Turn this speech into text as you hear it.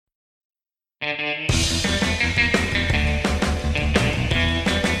Since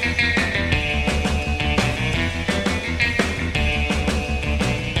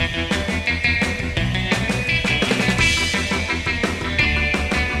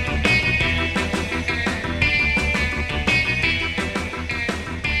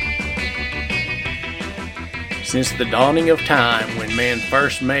the dawning of time, when man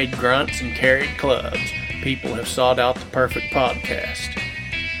first made grunts and carried clubs, people have sought out the perfect podcast.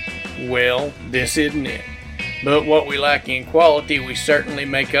 Well, this isn't it. But what we lack in quality, we certainly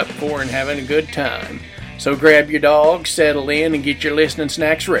make up for in having a good time. So grab your dog, settle in, and get your listening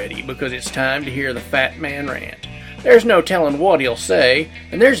snacks ready, because it's time to hear the Fat Man rant. There's no telling what he'll say,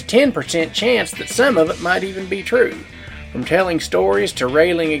 and there's a 10% chance that some of it might even be true. From telling stories to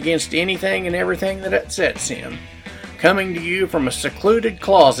railing against anything and everything that upsets him. Coming to you from a secluded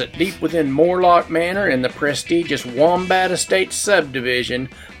closet deep within Moorlock Manor in the prestigious Wombat Estates subdivision,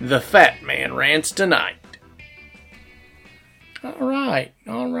 the Fat Man rants tonight. Alright.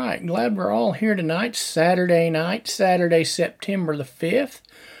 Glad we're all here tonight, Saturday night, Saturday, September the 5th.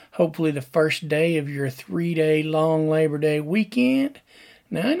 Hopefully the first day of your 3-day long Labor Day weekend.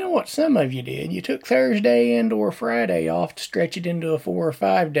 Now, I know what some of you did. You took Thursday and or Friday off to stretch it into a 4 or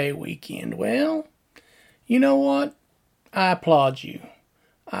 5 day weekend. Well, you know what? I applaud you.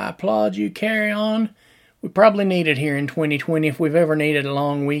 Carry on. We probably need it here in 2020. If we've ever needed a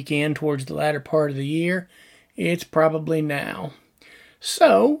long weekend towards the latter part of the year, it's probably now.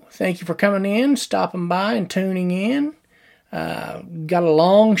 So, thank you for coming in, stopping by, and tuning in. Got a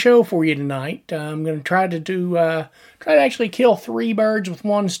long show for you tonight. I'm going to try to actually kill 3 birds with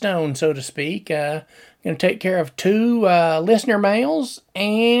 1 stone, so to speak. Going to take care of 2 listener mails,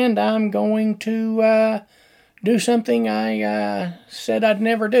 and I'm going to do something I said I'd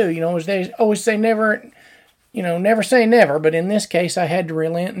never do. You know, as they always say, never say never, but in this case, I had to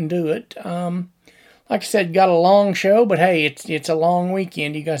relent and do it. Like I said, got a long show, but hey, it's a long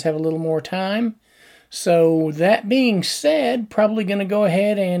weekend. You guys have a little more time. So that being said, probably going to go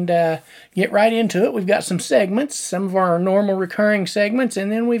ahead and get right into it. We've got some segments, some of our normal recurring segments,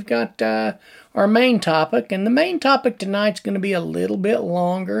 and then we've got our main topic. And the main topic tonight's going to be a little bit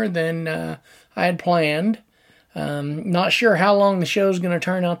longer than I had planned. Not sure how long the show's going to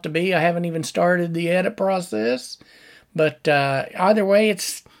turn out to be. I haven't even started the edit process. But either way,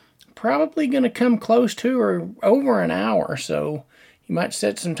 it's probably going to come close to or over an hour, so you might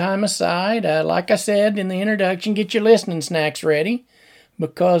set some time aside. Like I said in the introduction, get your listening snacks ready,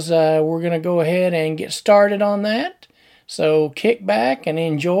 because we're going to go ahead and get started on that. So kick back and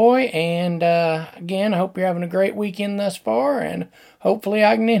enjoy, and again, I hope you're having a great weekend thus far, and hopefully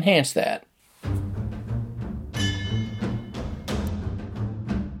I can enhance that.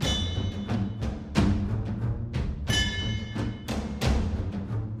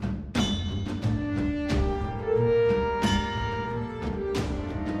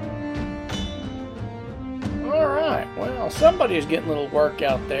 Somebody's getting a little work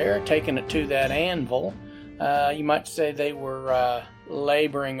out there, taking it to that anvil. You might say they were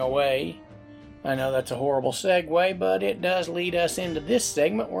laboring away. I know that's a horrible segue, but it does lead us into this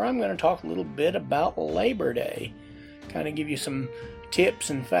segment where I'm going to talk a little bit about Labor Day. Kind of give you some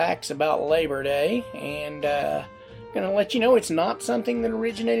tips and facts about Labor Day, and going to let you know it's not something that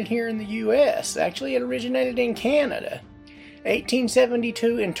originated here in the U.S. Actually, it originated in Canada.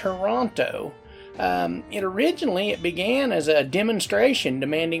 1872 in Toronto. It began as a demonstration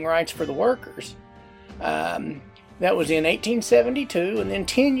demanding rights for the workers. That was in 1872, and then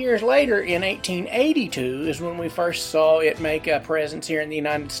 10 years later, in 1882, is when we first saw it make a presence here in the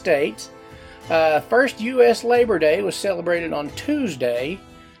United States. First U.S. Labor Day was celebrated on Tuesday,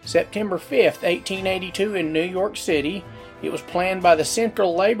 September 5th, 1882 in New York City. It was planned by the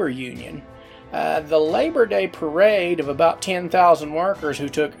Central Labor Union. The Labor Day parade of about 10,000 workers who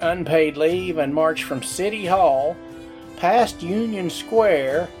took unpaid leave and marched from City Hall, past Union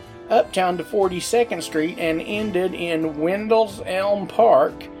Square, uptown to 42nd Street, and ended in Wendell's Elm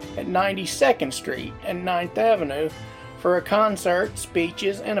Park at 92nd Street and 9th Avenue for a concert,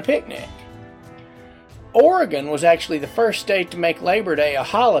 speeches, and a picnic. Oregon was actually the first state to make Labor Day a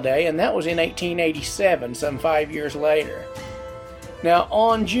holiday, and that was in 1887, some 5 years later. Now,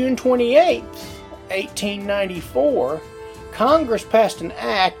 on June 28, 1894, Congress passed an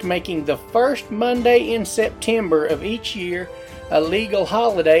act making the first Monday in September of each year a legal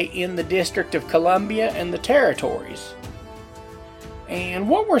holiday in the District of Columbia and the Territories. And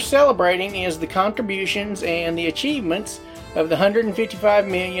what we're celebrating is the contributions and the achievements of the 155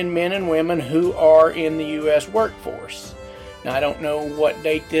 million men and women who are in the U.S. workforce. Now, I don't know what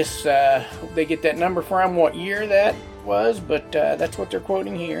date they get that number from, what year that was, but that's what they're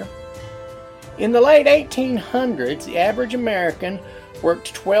quoting here. In the late 1800s, the average American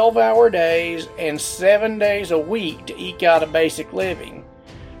worked 12-hour days and 7 days a week to eke out a basic living.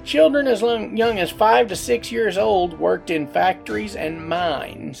 Children as young as 5 to 6 years old worked in factories and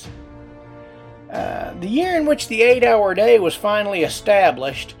mines. The year in which the 8-hour day was finally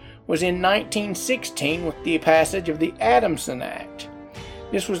established was in 1916 with the passage of the Adamson Act.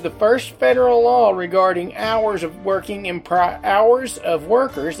 This was the first federal law regarding hours of workers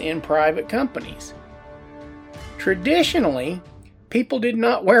in private companies. Traditionally, people did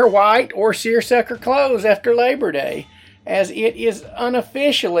not wear white or seersucker clothes after Labor Day, as it is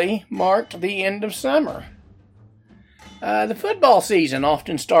unofficially marked the end of summer. The football season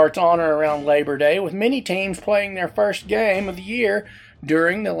often starts on or around Labor Day, with many teams playing their first game of the year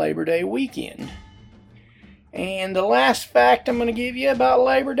during the Labor Day weekend. And the last fact I'm going to give you about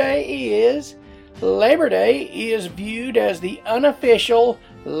Labor Day is viewed as the unofficial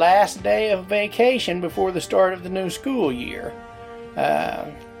last day of vacation before the start of the new school year.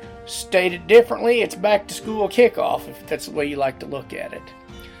 Stated differently, it's back to school kickoff, if that's the way you like to look at it.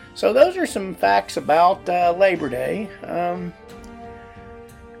 So those are some facts about Labor Day.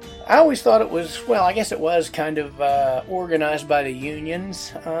 I always thought it was, well, I guess it was kind of organized by the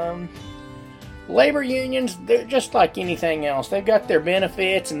unions. Labor unions, they're just like anything else. They've got their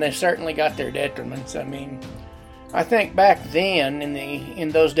benefits and they've certainly got their detriments. I mean, I think back then, in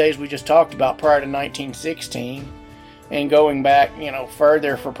those days we just talked about prior to 1916, and going back,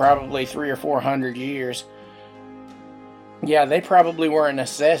 further for probably 300 or 400 years, yeah, they probably were a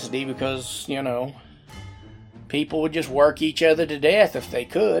necessity because, people would just work each other to death if they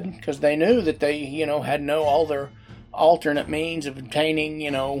could, because they knew that they, had no other alternate means of obtaining,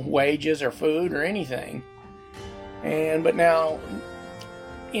 wages or food or anything. But now,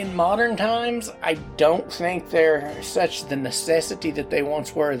 in modern times, I don't think they're such the necessity that they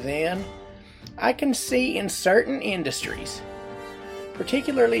once were then. I can see in certain industries,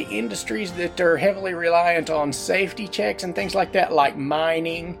 particularly industries that are heavily reliant on safety checks and things like that, like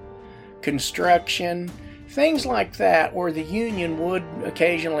mining, construction, things like that, where the union would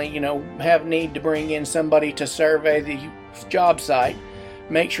occasionally, have need to bring in somebody to survey the job site,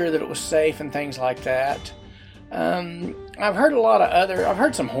 make sure that it was safe and things like that. I've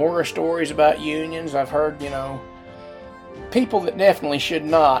heard some horror stories about unions. I've heard, people that definitely should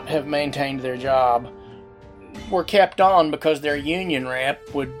not have maintained their job were kept on because their union rep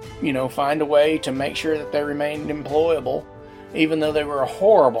would, find a way to make sure that they remained employable, even though they were a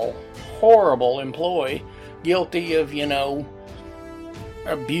horrible, horrible employee. Guilty of,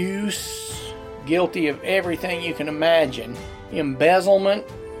 abuse, guilty of everything you can imagine, embezzlement,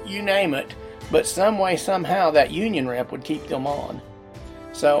 you name it, but some way, somehow, that union rep would keep them on.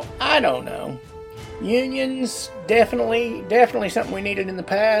 So, I don't know. Unions, definitely something we needed in the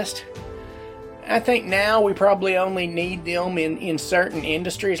past. I think now we probably only need them in certain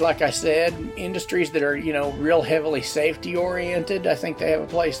industries, like I said, industries that are, real heavily safety oriented. I think they have a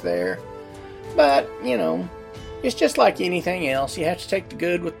place there. But, it's just like anything else. You have to take the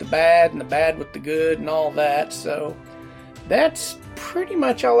good with the bad and the bad with the good and all that. So that's pretty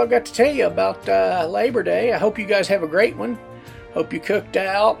much all I've got to tell you about Labor Day. I hope you guys have a great one. Hope you cooked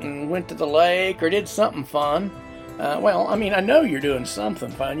out and went to the lake or did something fun. I know you're doing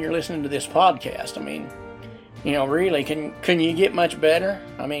something fun. You're listening to this podcast. Really, can you get much better?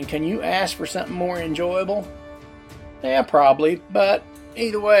 Can you ask for something more enjoyable? Yeah, probably. But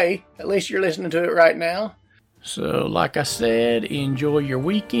either way, at least you're listening to it right now. So, like I said, enjoy your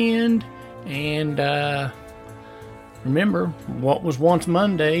weekend, and remember, what was once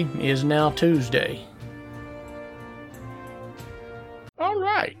Monday is now Tuesday. All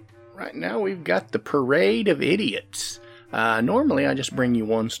right. Right now we've got the Parade of Idiots. Normally I just bring you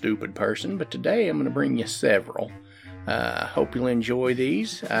one stupid person, but today I'm going to bring you several. Hope you'll enjoy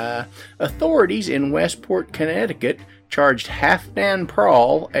these. Authorities in Westport, Connecticut charged Halfdan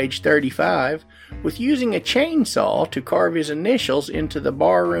Prahl, age 35, with using a chainsaw to carve his initials into the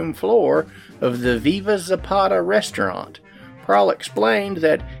barroom floor of the Viva Zapata restaurant. Prahl explained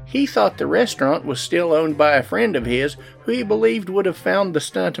that he thought the restaurant was still owned by a friend of his who he believed would have found the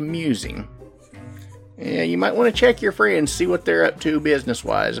stunt amusing. Yeah, you might want to check your friends, see what they're up to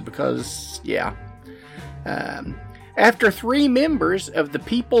business-wise, because, yeah. After 3 members of the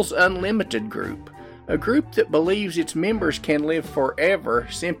People's Unlimited group, a group that believes its members can live forever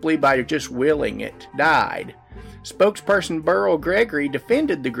simply by just willing it, died. Spokesperson Burl Gregory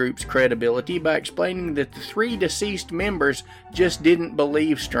defended the group's credibility by explaining that the 3 deceased members just didn't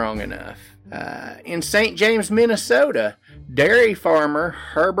believe strong enough. In St. James, Minnesota, dairy farmer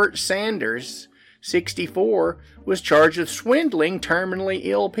Herbert Sanders 1864, was charged with swindling terminally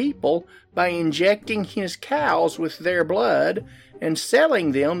ill people by injecting his cows with their blood and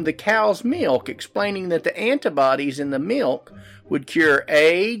selling them the cow's milk, explaining that the antibodies in the milk would cure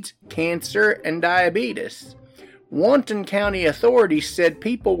AIDS, cancer, and diabetes. Wanton County authorities said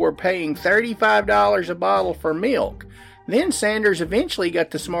people were paying $35 a bottle for milk. Then Sanders eventually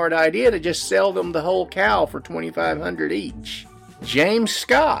got the smart idea to just sell them the whole cow for $2,500 each. James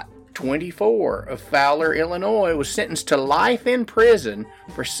Scott, 24, of Fowler, Illinois, was sentenced to life in prison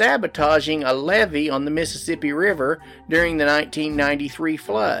for sabotaging a levee on the Mississippi River during the 1993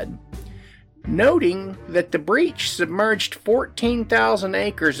 flood. Noting that the breach submerged 14,000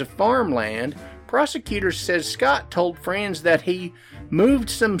 acres of farmland, prosecutors said Scott told friends that he moved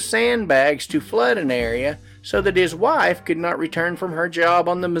some sandbags to flood an area so that his wife could not return from her job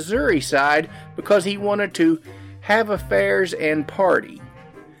on the Missouri side because he wanted to have affairs and party.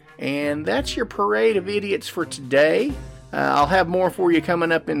 And that's your parade of idiots for today. I'll have more for you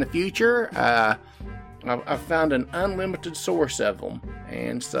coming up in the future. I've found an unlimited source of them.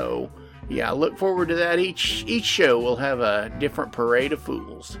 And so, yeah, I look forward to that. Each show will have a different parade of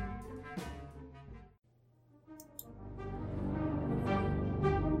fools.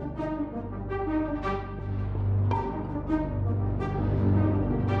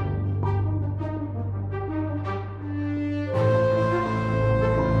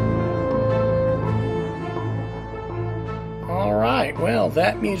 Well,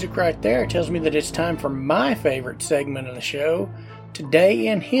 that music right there tells me that it's time for my favorite segment of the show, Today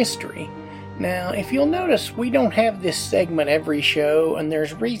in History. Now, if you'll notice, we don't have this segment every show, and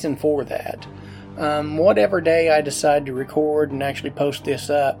there's reason for that. Whatever day I decide to record and actually post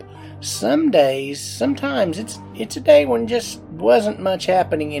this up, sometimes it's a day when just wasn't much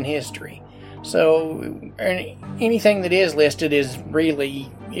happening in history. So anything that is listed is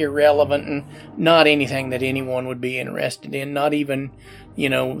really irrelevant and not anything that anyone would be interested in, not even,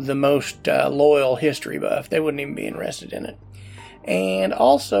 the most loyal history buff. They wouldn't even be interested in it. And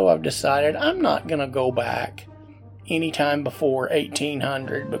also I've decided I'm not going to go back anytime before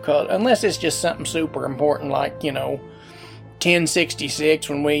 1800 because unless it's just something super important like, 1066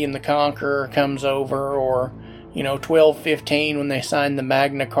 when William the Conqueror comes over, or 1215 when they signed the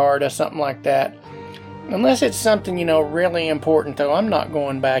Magna Carta, something like that. Unless it's something, really important, though, I'm not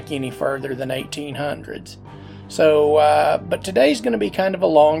going back any further than 1800s. So, but today's going to be kind of a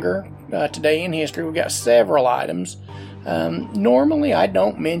longer Today in History. We've got several items. Normally, I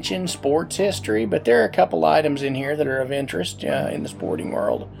don't mention sports history, but there are a couple items in here that are of interest in the sporting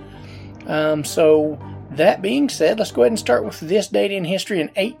world. So, that being said, let's go ahead and start with this date in history in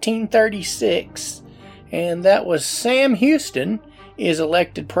 1836. And that was Sam Houston is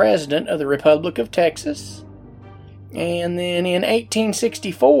elected president of the Republic of Texas. And then in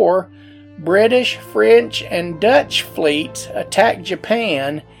 1864, British, French, and Dutch fleets attacked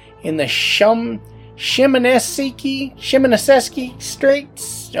Japan in the Shimonoseki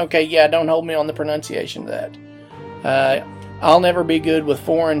Straits. Okay, yeah, don't hold me on the pronunciation of that. I'll never be good with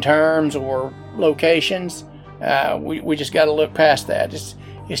foreign terms or locations. We just got to look past that. It's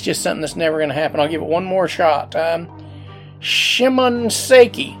just something that's never going to happen. I'll give it one more shot.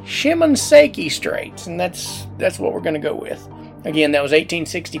 Shimonoseki Straits, and that's what we're going to go with. Again, that was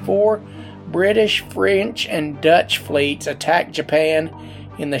 1864. British, French, and Dutch fleets attacked Japan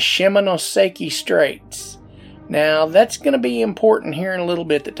in the Shimonoseki Straits. Now, that's going to be important here in a little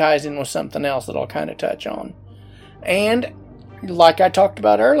bit that ties in with something else that I'll kind of touch on. And, like I talked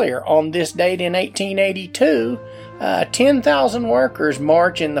about earlier, on this date in 1882, 10,000 workers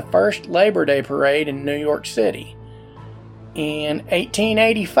march in the first Labor Day parade in New York City. In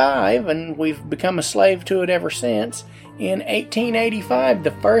 1885, and we've become a slave to it ever since, in 1885,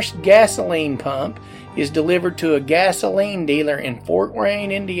 the first gasoline pump is delivered to a gasoline dealer in Fort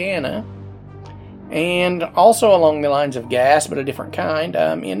Wayne, Indiana. And also along the lines of gas, but a different kind,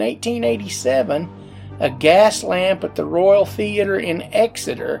 in 1887, a gas lamp at the Royal Theatre in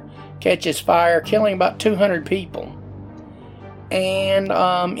Exeter catches fire, killing about 200 people. And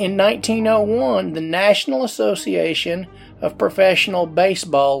in 1901, the National Association of Professional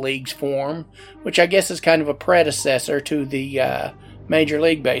Baseball Leagues form, which I guess is kind of a predecessor to the Major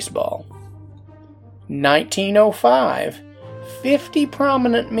League Baseball. 1905, 50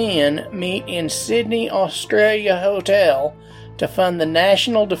 prominent men meet in Sydney, Australia hotel to fund the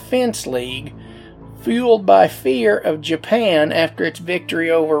National Defense League, fueled by fear of Japan after its victory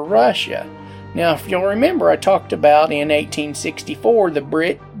over Russia. Now, if you'll remember, I talked about in 1864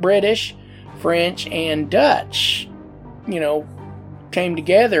 the British, French, and Dutch, came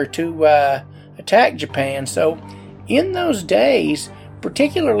together to attack Japan. So, in those days,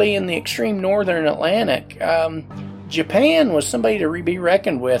 particularly in the extreme northern Atlantic, Japan was somebody to be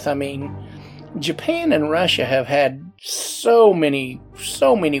reckoned with. I mean, Japan and Russia have had so many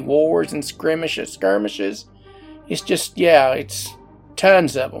wars and skirmishes. It's just, it's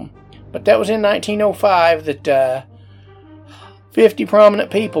tons of them. But that was in 1905 that 50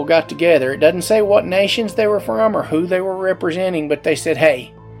 prominent people got together. It doesn't say what nations they were from or who they were representing, but they said,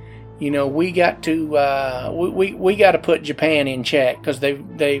 hey, we got to we got to put Japan in check because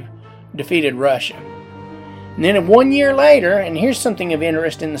they've defeated Russia. And then 1 year later, and here's something of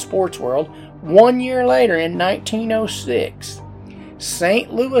interest in the sports world, 1 year later in 1906,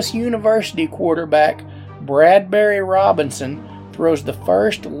 St. Louis University quarterback Bradbury Robinson throws the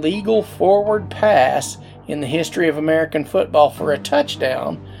first legal forward pass in the history of American football for a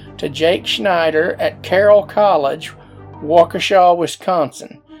touchdown to Jake Schneider at Carroll College, Waukesha,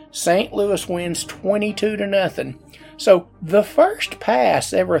 Wisconsin. St. Louis wins 22-0. So the first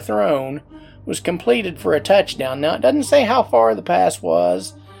pass ever thrown was completed for a touchdown. Now, it doesn't say how far the pass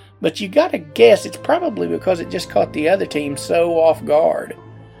was, but you got to guess it's probably because it just caught the other team so off guard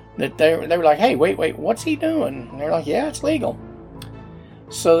that they were like, hey, wait, what's he doing? And they're like, yeah, it's legal.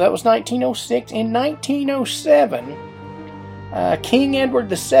 So that was 1906. In 1907, King Edward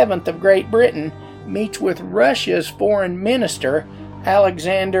VII of Great Britain meets with Russia's foreign minister,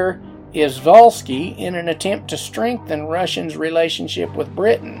 Alexander Izvolsky, in an attempt to strengthen Russia's relationship with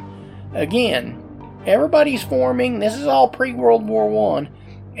Britain. Again, everybody's forming, this is all pre-World War I,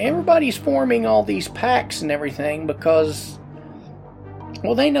 everybody's forming all these pacts and everything because,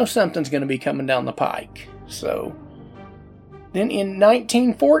 well, they know something's going to be coming down the pike. So, then in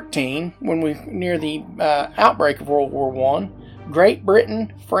 1914, when we near the outbreak of World War I, Great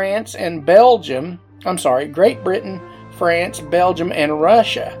Britain, France, Belgium, and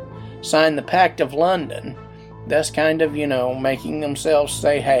Russia signed the Pact of London, thus kind of, making themselves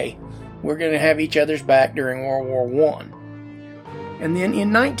say, hey, we're going to have each other's back during World War I. And then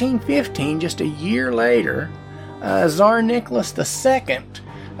in 1915, just a year later, Tsar Nicholas II,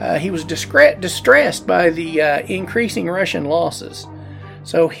 he was distressed by the increasing Russian losses.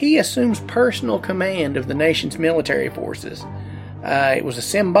 So he assumes personal command of the nation's military forces. It was a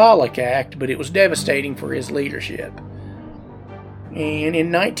symbolic act, but it was devastating for his leadership. And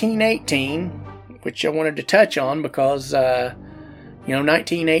in 1918, which I wanted to touch on because,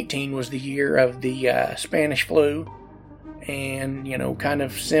 1918 was the year of the Spanish flu, and, kind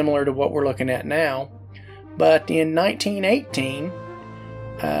of similar to what we're looking at now. But in 1918,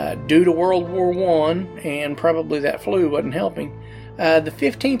 due to World War I, and probably that flu wasn't helping, the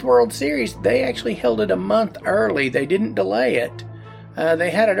 15th World Series, they actually held it a month early. They didn't delay it.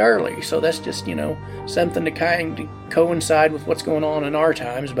 They had it early, so that's just, something to kind of coincide with what's going on in our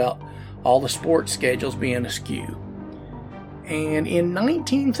times about all the sports schedules being askew. And in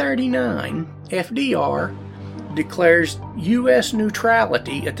 1939, FDR declares U.S.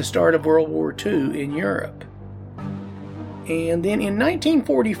 neutrality at the start of World War II in Europe. And then in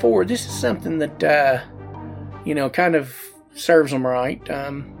 1944, this is something that, kind of serves them right.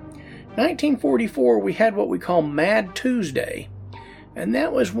 1944, we had what we call Mad Tuesday. And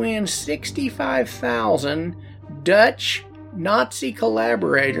that was when 65,000 Dutch Nazi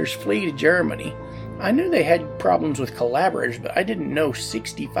collaborators flee to Germany. I knew they had problems with collaborators, but I didn't know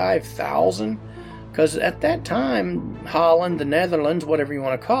 65,000. Because at that time, Holland, the Netherlands, whatever you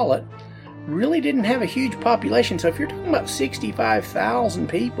want to call it, really didn't have a huge population. So if you're talking about 65,000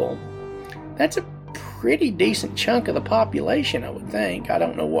 people, that's a pretty decent chunk of the population, I would think. I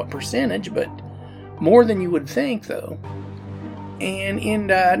don't know what percentage, but more than you would think, though. And in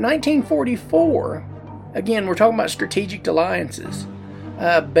 1944, again, we're talking about strategic alliances.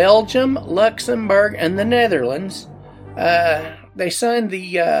 Belgium, Luxembourg, and the Netherlands, they signed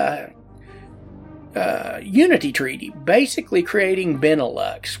the Unity Treaty, basically creating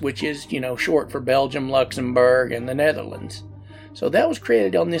Benelux, which is, short for Belgium, Luxembourg, and the Netherlands. So that was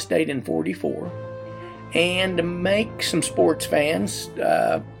created on this date in 44. And to make some sports fans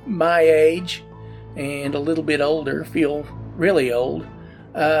my age and a little bit older feel really old,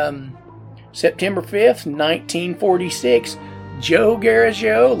 September 5th, 1946, Joe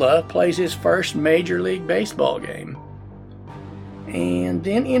Garagiola plays his first Major League Baseball game. And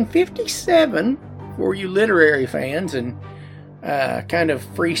then in 57, for you literary fans and kind of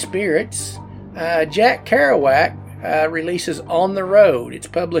free spirits, Jack Kerouac releases On the Road. It's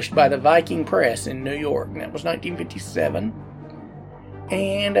published by the Viking Press in New York, and that was 1957.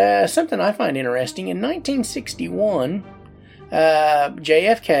 And something I find interesting, in 1961,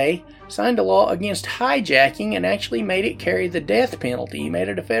 JFK signed a law against hijacking and actually made it carry the death penalty. He made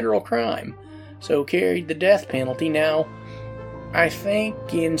it a federal crime, so carried the death penalty. Now, I think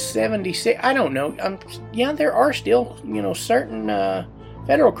in 76, I don't know. Yeah, there are still, certain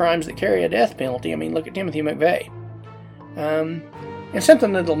federal crimes that carry a death penalty. I mean, look at Timothy McVeigh. And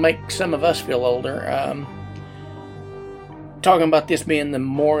something that'll make some of us feel older. Talking about this being the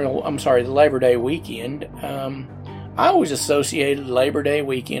Labor Day weekend. I always associated Labor Day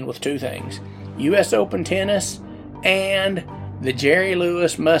weekend with two things: U.S. Open tennis and the Jerry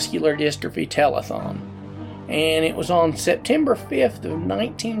Lewis Muscular Dystrophy Telethon. And it was on September 5th of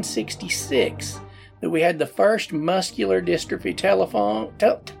 1966 that we had the first muscular dystrophy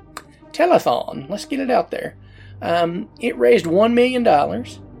telethon. Let's get it out there. It raised $1 million.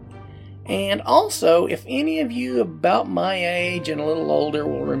 And also, if any of you about my age and a little older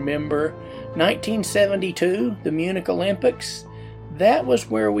will remember 1972, the Munich Olympics, that was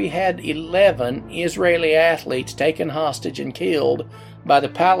where we had 11 Israeli athletes taken hostage and killed by the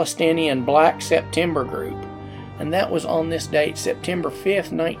Palestinian Black September group. And that was on this date, September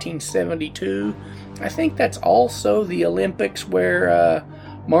 5th, 1972. I think that's also the Olympics where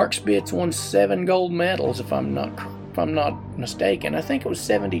Mark Spitz won 7 gold medals, if I'm not mistaken. I think it was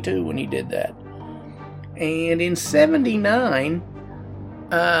 72 when he did that. And in 79,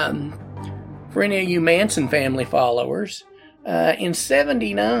 for any of you Manson family followers, in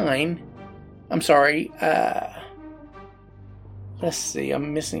 79, let's see,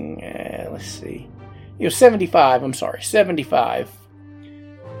 I'm missing, it was 75, 75.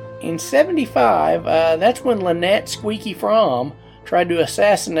 In 75, that's when Lynette Squeaky Fromm tried to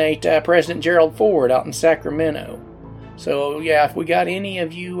assassinate President Gerald Ford out in Sacramento. So, yeah, if we got any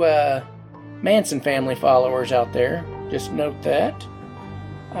of you Manson family followers out there, just note that.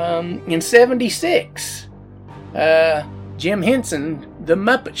 In 76, Jim Henson, The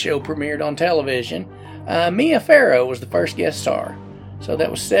Muppet Show premiered on television. Mia Farrow was the first guest star. So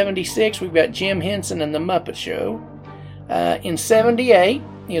that was 76. We've got Jim Henson and The Muppet Show. In 78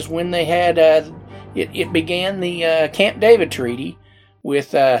 is when they had, it began the Camp David Treaty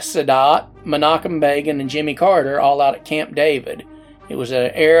with Sadat, Menachem Begin, and Jimmy Carter all out at Camp David. It was an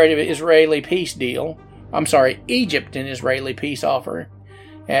Arab-Israeli peace deal. Egypt and Israeli peace offer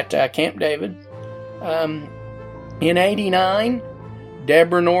at Camp David. In 89,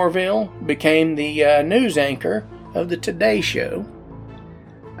 Deborah Norville became the news anchor of the Today Show.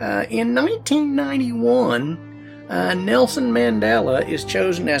 In 1991, Nelson Mandela is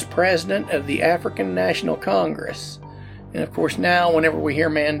chosen as president of the African National Congress. And of course now, whenever we hear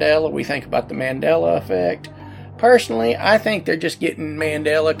Mandela, we think about the Mandela effect. Personally, I think they're just getting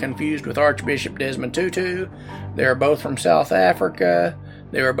Mandela confused with Archbishop Desmond Tutu. They're both from South Africa.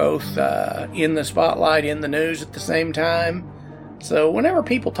 They were both in the spotlight, in the news at the same time. So whenever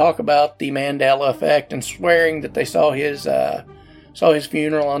people talk about the Mandela effect and swearing that they saw his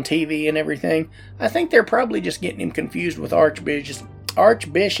funeral on TV and everything, I think they're probably just getting him confused with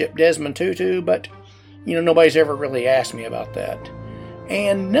Archbishop Desmond Tutu, but, nobody's ever really asked me about that.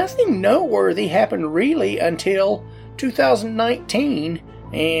 And nothing noteworthy happened really until 2019,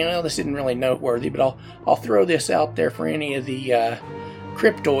 and this isn't really noteworthy, but I'll throw this out there for any of the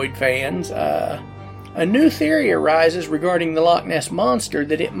cryptoid fans. A new theory arises regarding the Loch Ness Monster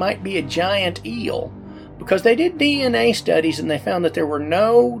that it might be a giant eel, because they did DNA studies and they found that there were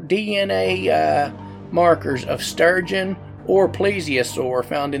no DNA markers of sturgeon or plesiosaur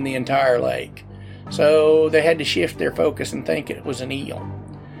found in the entire lake. So they had to shift their focus and think it was an eel.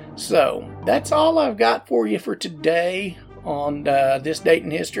 So that's all I've got for you for today on this date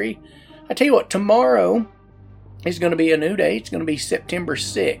in history. I tell you what, tomorrow is going to be a new day. It's going to be September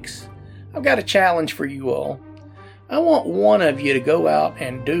 6th. I've got a challenge for you all. I want one of you to go out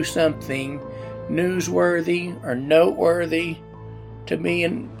and do something newsworthy or noteworthy to me,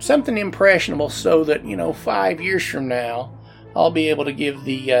 and something impressionable, so that 5 years from now I'll be able to give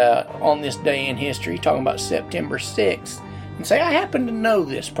the on this day in history, talking about September 6th, and say I happen to know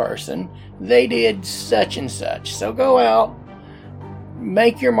this person, they did such and such. So go out,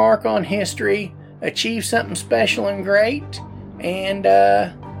 make your mark on history, achieve something special and great, and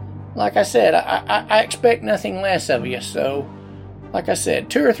like I said, I expect nothing less of you. So like I said,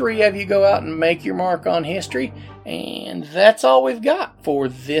 2 or 3 of you go out and make your mark on history, and that's all we've got for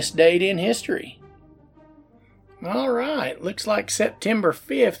this date in history. All right, looks like September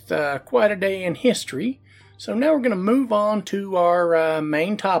 5th, quite a day in history. So now we're going to move on to our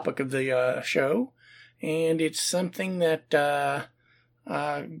main topic of the show, and it's something that,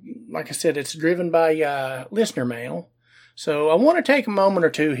 like I said, it's driven by listener mail. So I want to take a moment or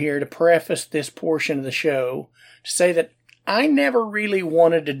two here to preface this portion of the show to say that I never really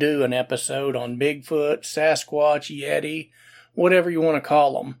wanted to do an episode on Bigfoot, Sasquatch, Yeti, whatever you want to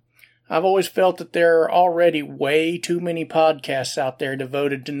call them. I've always felt that there are already way too many podcasts out there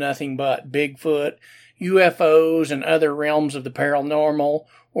devoted to nothing but Bigfoot, UFOs, and other realms of the paranormal,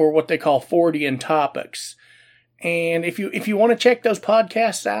 or what they call Fortean topics. And if you want to check those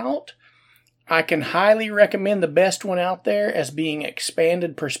podcasts out, I can highly recommend the best one out there as being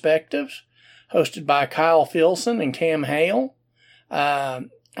Expanded Perspectives, hosted by Kyle Filson and Cam Hale. I'm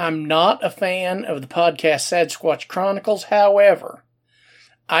not a fan of the podcast Sasquatch Chronicles. However,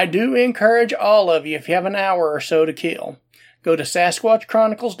 I do encourage all of you, if you have an hour or so to kill, go to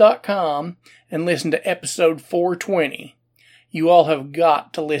SasquatchChronicles.com and listen to episode 420. You all have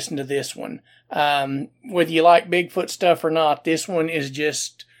got to listen to this one. Whether you like Bigfoot stuff or not, this one is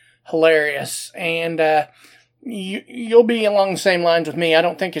just hilarious. And you'll be along the same lines with me. I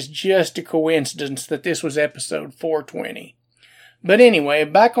don't think it's just a coincidence that this was episode 420. But anyway,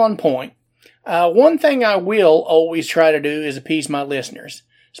 back on point. One thing I will always try to do is appease my listeners,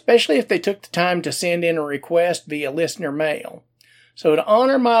 especially if they took the time to send in a request via listener mail. So to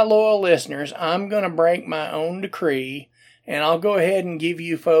honor my loyal listeners, I'm going to break my own decree, and I'll go ahead and give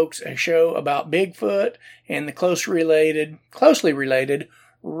you folks a show about Bigfoot and the closely related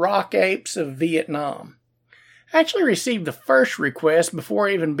rock apes of Vietnam. I actually received the first request before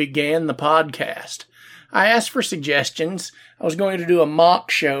I even began the podcast. I asked for suggestions. I was going to do a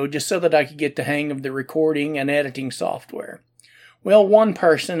mock show just so that I could get the hang of the recording and editing software. Well, one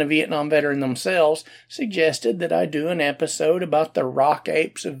person, a Vietnam veteran themselves, suggested that I do an episode about the rock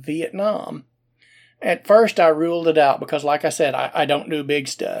apes of Vietnam. At first, I ruled it out because, like I said, I don't do big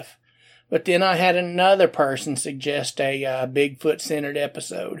stuff. But then I had another person suggest a Bigfoot-centered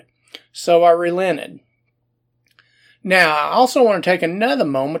episode, so I relented. Now, I also want to take another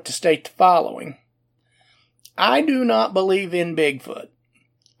moment to state the following. I do not believe in Bigfoot.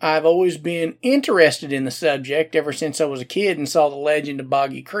 I've always been interested in the subject ever since I was a kid and saw the legend of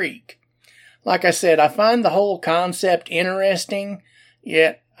Boggy Creek. Like I said, I find the whole concept interesting,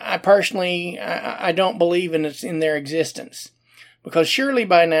 yet I personally don't believe in their existence. Because surely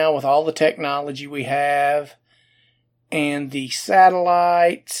by now, with all the technology we have, and the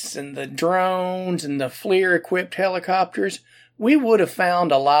satellites, and the drones, and the FLIR-equipped helicopters, we would have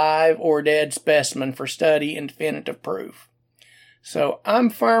found a live or dead specimen for study and definitive proof. So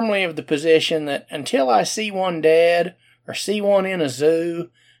I'm firmly of the position that until I see one dead, or see one in a zoo,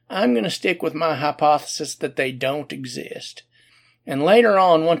 I'm going to stick with my hypothesis that they don't exist. And later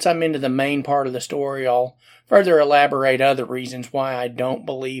on, once I'm into the main part of the story, I'll further elaborate other reasons why I don't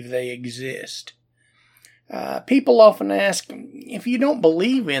believe they exist. People often ask, if you don't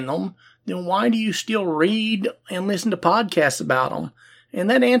believe in them, then why do you still read and listen to podcasts about them? And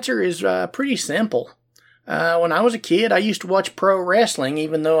that answer is pretty simple. When I was a kid, I used to watch pro wrestling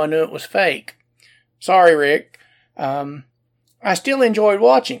even though I knew it was fake. Sorry, Rick. I still enjoyed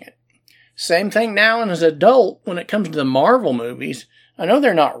watching it. Same thing now, and as an adult, when it comes to the Marvel movies, I know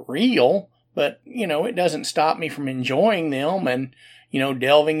they're not real, but, it doesn't stop me from enjoying them and,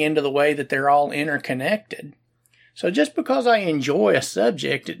 delving into the way that they're all interconnected. So just because I enjoy a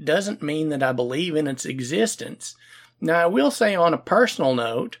subject, it doesn't mean that I believe in its existence. Now, I will say on a personal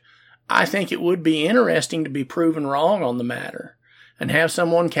note, I think it would be interesting to be proven wrong on the matter and have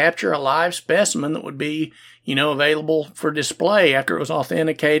someone capture a live specimen that would be, available for display after it was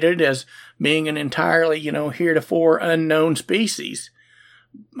authenticated as being an entirely, heretofore unknown species.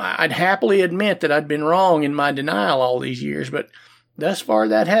 I'd happily admit that I'd been wrong in my denial all these years, but thus far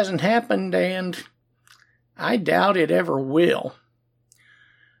that hasn't happened, and I doubt it ever will.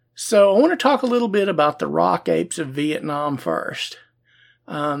 So I want to talk a little bit about the rock apes of Vietnam first.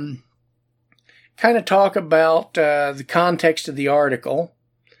 Kind of talk about the context of the article.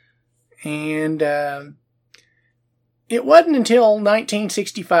 And it wasn't until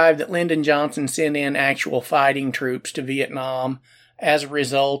 1965 that Lyndon Johnson sent in actual fighting troops to Vietnam as a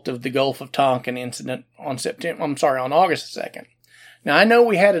result of the Gulf of Tonkin incident on August 2nd. Now, I know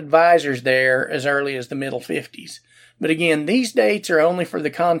we had advisors there as early as the middle 50s, but again, these dates are only for the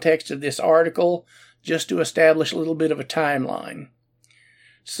context of this article, just to establish a little bit of a timeline.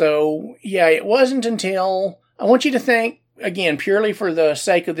 So, yeah, it wasn't until, I want you to think, again, purely for the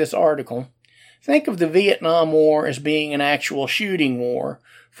sake of this article, think of the Vietnam War as being an actual shooting war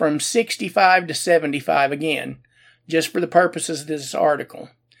from 65 to 75 again, just for the purposes of this article.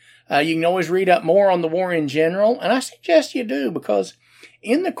 You can always read up more on the war in general, and I suggest you do, because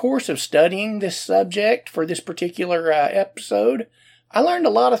in the course of studying this subject for this particular episode, I learned a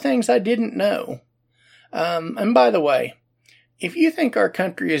lot of things I didn't know. And by the way, if you think our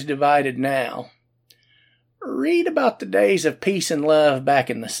country is divided now, read about the days of peace and love back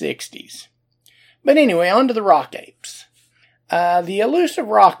in the 60s. But anyway, on to the rock apes. The elusive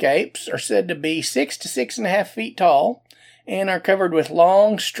rock apes are said to be 6 to 6.5 feet tall and are covered with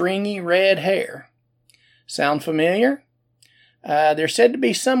long, stringy red hair. Sound familiar? They're said to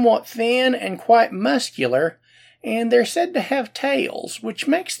be somewhat thin and quite muscular, and they're said to have tails, which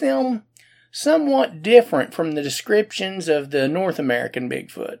makes them somewhat different from the descriptions of the North American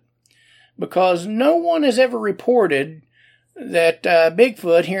Bigfoot, because no one has ever reported that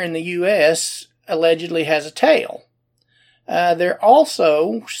Bigfoot here in the U.S. allegedly has a tail. They're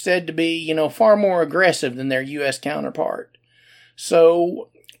also said to be, far more aggressive than their U.S. counterpart. So,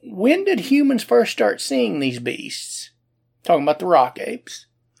 when did humans first start seeing these beasts? Talking about the rock apes.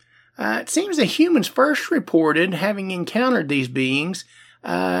 It seems that humans first reported having encountered these beings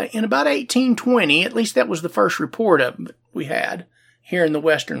in about 1820. At least that was the first report of it we had here in the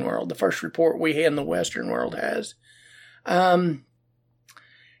Western world. The first report we had in the Western world has. In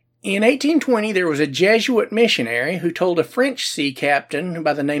 1820, there was a Jesuit missionary who told a French sea captain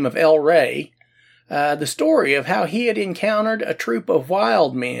by the name of El Rey the story of how he had encountered a troop of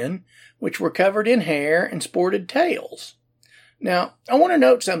wild men which were covered in hair and sported tails. Now, I want to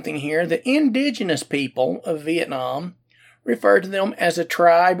note something here. The indigenous people of Vietnam refer to them as a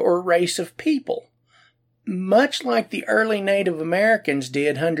tribe or race of people, much like the early Native Americans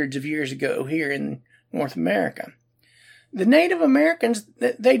did hundreds of years ago here in North America. The Native Americans,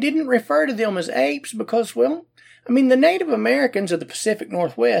 they didn't refer to them as apes because, the Native Americans of the Pacific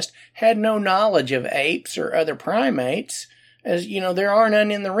Northwest had no knowledge of apes or other primates, as, there are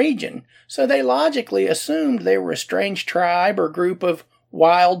none in the region. So they logically assumed they were a strange tribe or group of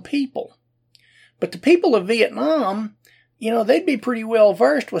wild people. But the people of Vietnam, they'd be pretty well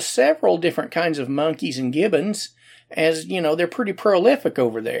versed with several different kinds of monkeys and gibbons, as, they're pretty prolific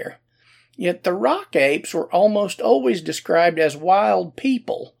over there. Yet the rock apes were almost always described as wild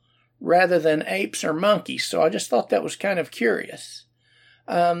people rather than apes or monkeys, so I just thought that was kind of curious.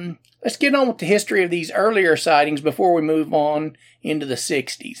 Let's get on with the history of these earlier sightings before we move on into the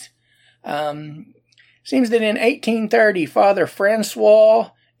 60s. Seems that in 1830, Father Francois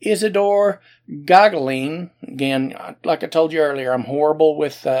Isidore Gauguin, again, like I told you earlier, I'm horrible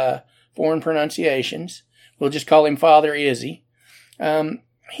with foreign pronunciations. We'll just call him Father Izzy.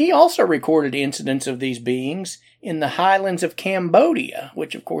 He also recorded incidents of these beings in the highlands of Cambodia,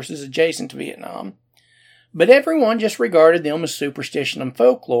 which of course is adjacent to Vietnam. But everyone just regarded them as superstition and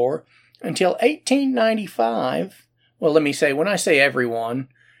folklore until 1895. Well, let me say, when I say everyone,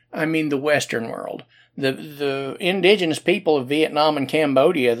 I mean the Western world. The indigenous people of Vietnam and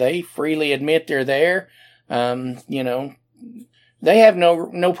Cambodia, they freely admit they're there. They have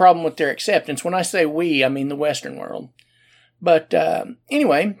no problem with their acceptance. When I say we, I mean the Western world. But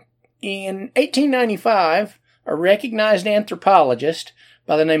anyway, in 1895, a recognized anthropologist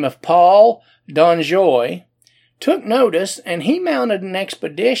by the name of Paul Donjoy took notice, and he mounted an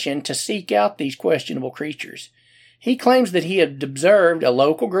expedition to seek out these questionable creatures. He claims that he had observed a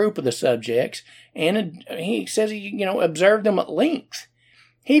local group of the subjects, and he says he, observed them at length.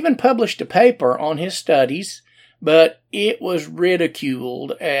 He even published a paper on his studies, but it was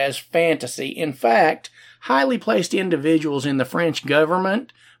ridiculed as fantasy. In fact, highly placed individuals in the French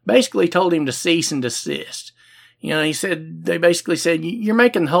government basically told him to cease and desist. They basically said, you're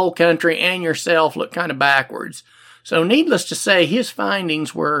making the whole country and yourself look kind of backwards. So needless to say, his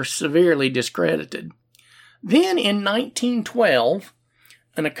findings were severely discredited. Then in 1912,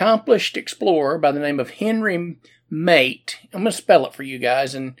 an accomplished explorer by the name of Henry Mate, I'm going to spell it for you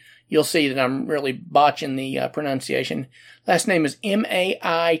guys, and you'll see that I'm really botching the pronunciation. Last name is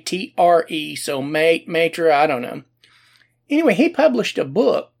M-A-I-T-R-E, so Maitre, I don't know. Anyway, he published a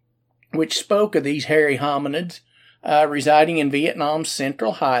book which spoke of these hairy hominids residing in Vietnam's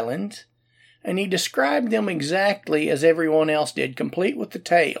Central Highlands, and he described them exactly as everyone else did, complete with the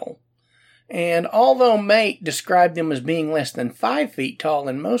tail. And although Mate described them as being less than 5 feet tall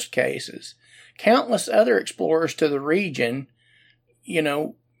in most cases, countless other explorers to the region,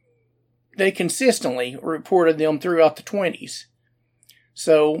 they consistently reported them throughout the 20s.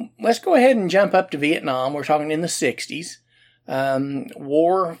 So let's go ahead and jump up to Vietnam. We're talking in the 60s.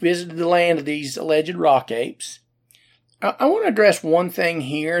 War visited the land of these alleged rock apes. I want to address one thing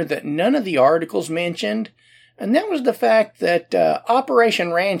here that none of the articles mentioned, and that was the fact that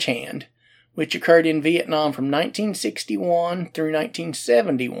Operation Ranch Hand, which occurred in Vietnam from 1961 through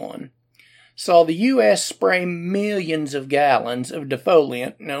 1971, saw the U.S. spray millions of gallons of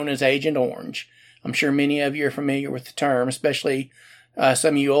defoliant known as Agent Orange. I'm sure many of you are familiar with the term, especially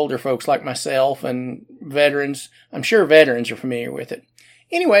some of you older folks like myself and veterans. I'm sure veterans are familiar with it.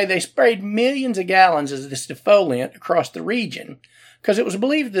 Anyway, they sprayed millions of gallons of this defoliant across the region. because it was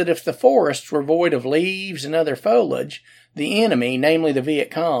believed that if the forests were void of leaves and other foliage, the enemy, namely the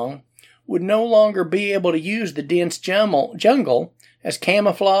Viet Cong, would no longer be able to use the dense jungle as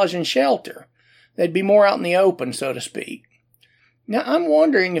camouflage and shelter. They'd be more out in the open, so to speak. Now, I'm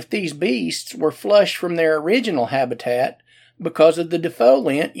wondering if these beasts were flushed from their original habitat because of the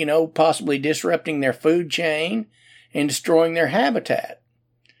defoliant, possibly disrupting their food chain and destroying their habitat.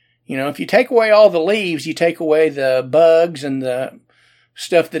 If you take away all the leaves, you take away the bugs and the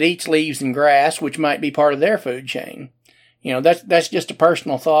stuff that eats leaves and grass, which might be part of their food chain. That's just a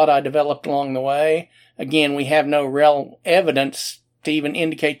personal thought I developed along the way. Again, we have no real evidence to even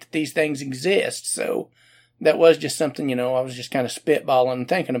indicate that these things exist, so that was just something, I was just kind of spitballing and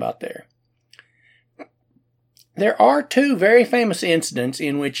thinking about there. There are two very famous incidents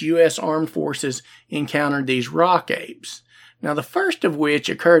in which U.S. Armed Forces encountered these rock apes. Now, the first of which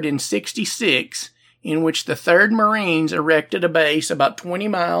occurred in 1966, in which the 3rd Marines erected a base about 20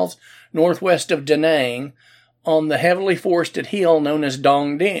 miles northwest of Da Nang on the heavily forested hill known as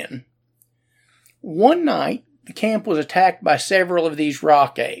Dong Dinh. One night, the camp was attacked by several of these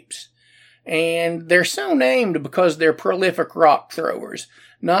rock apes, and they're so named because they're prolific rock throwers,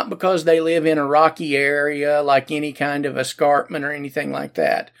 not because they live in a rocky area like any kind of escarpment or anything like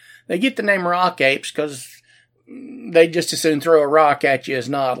that. They get the name rock apes because they just as soon throw a rock at you as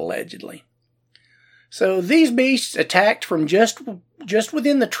not, allegedly. So these beasts attacked from just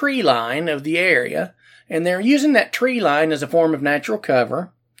within the tree line of the area, and they're using that tree line as a form of natural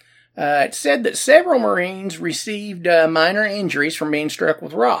cover. It's said that several Marines received minor injuries from being struck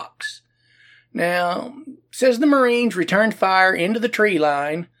with rocks. Now, it says the Marines returned fire into the tree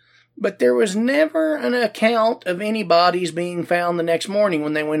line, but there was never an account of any bodies being found the next morning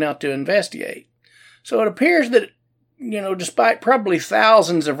when they went out to investigate. So it appears that, despite probably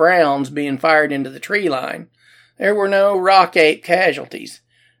thousands of rounds being fired into the tree line, there were no rock ape casualties.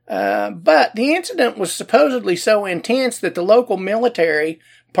 But the incident was supposedly so intense that the local military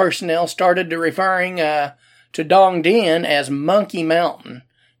personnel started to referring to Dong Dinh as Monkey Mountain.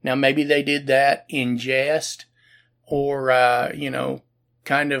 Now, maybe they did that in jest or,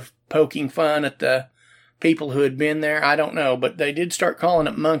 kind of poking fun at the people who had been there. I don't know, but they did start calling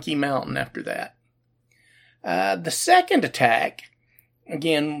it Monkey Mountain after that. The second attack,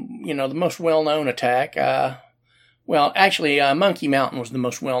 again, the most well-known attack, Monkey Mountain was the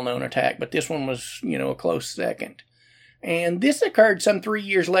most well-known attack, but this one was, a close second. And this occurred some 3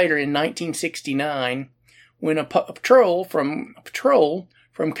 years later in 1969 when a patrol from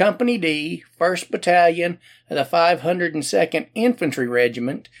Company D, 1st Battalion of the 502nd Infantry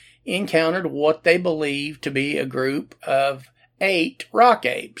Regiment encountered what they believed to be a group of 8 rock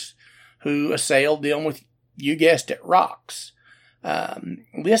apes who assailed them with, you guessed it, rocks.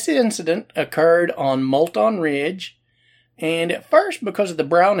 This incident occurred on Multan Ridge, and at first, because of the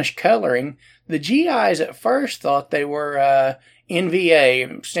brownish coloring, the GIs at first thought they were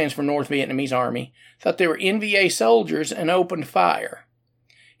NVA, stands for North Vietnamese Army, thought they were NVA soldiers and opened fire.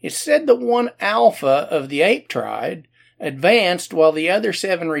 It's said that one alpha of the ape tribe advanced while the other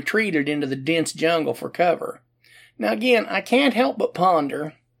 7 retreated into the dense jungle for cover. Now again, I can't help but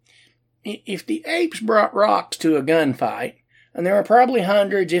ponder, if the apes brought rocks to a gunfight, and there were probably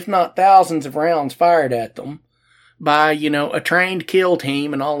hundreds, if not thousands of rounds fired at them by, a trained kill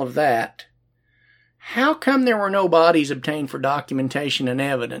team and all of that, how come there were no bodies obtained for documentation and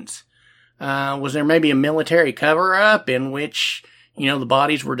evidence? Was there maybe a military cover-up in which the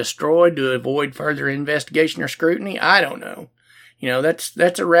bodies were destroyed to avoid further investigation or scrutiny? I don't know.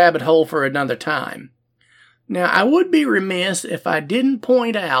 That's a rabbit hole for another time. Now, I would be remiss if I didn't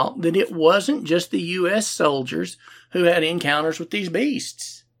point out that it wasn't just the U.S. soldiers who had encounters with these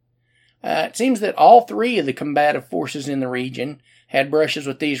beasts. It seems that all 3 of the combative forces in the region had brushes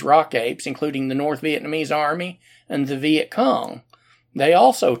with these rock apes, including the North Vietnamese Army and the Viet Cong. They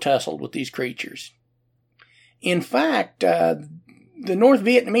also tussled with these creatures. In fact, the North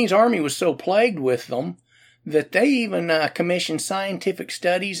Vietnamese Army was so plagued with them that they even commissioned scientific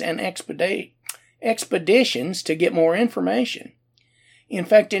studies and expeditions to get more information. In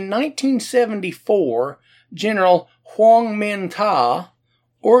fact, in 1974, General Huang Minh Tha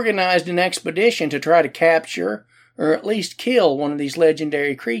organized an expedition to try to capture or at least kill one of these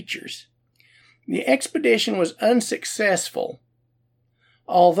legendary creatures. The expedition was unsuccessful,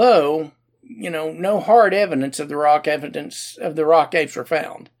 although, no hard evidence of the rock apes were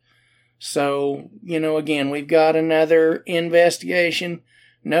found. So, again, we've got another investigation,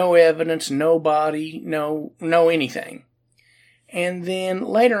 no evidence, no body, no anything. And then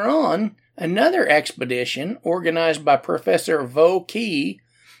later on, another expedition organized by Professor Vo Ki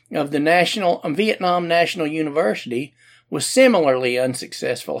of the Vietnam National University was similarly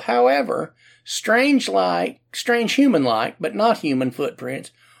unsuccessful. However, strange human-like, but not human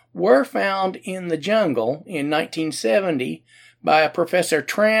footprints were found in the jungle in 1970 by a Professor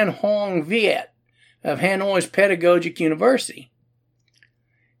Tran Hoang Viet of Hanoi's Pedagogic University.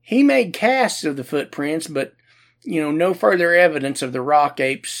 He made casts of the footprints, but, no further evidence of the rock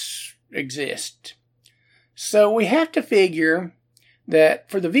apes exists. So we have to figure that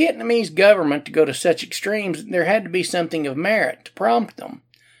for the Vietnamese government to go to such extremes, there had to be something of merit to prompt them.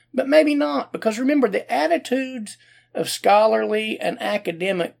 But maybe not, because remember, the attitudes of scholarly and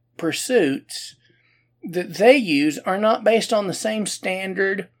academic pursuits that they use are not based on the same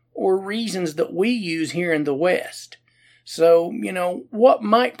standard or reasons that we use here in the West. So, what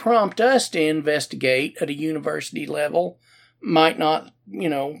might prompt us to investigate at a university level might not,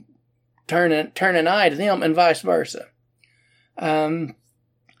 turn an eye to them, and vice versa. And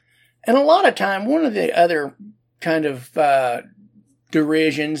a lot of time, one of the other kind of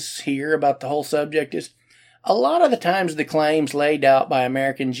derisions here about the whole subject is a lot of the times the claims laid out by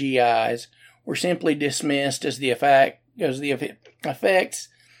American GIs were simply dismissed as the effects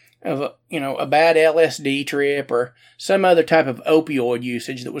of a bad LSD trip or some other type of opioid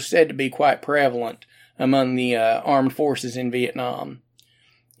usage that was said to be quite prevalent among the armed forces in Vietnam.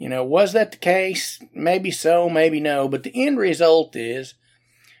 Was that the case? Maybe so, maybe no, but the end result is,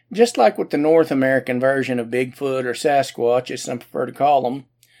 just like with the North American version of Bigfoot or Sasquatch, as some prefer to call them,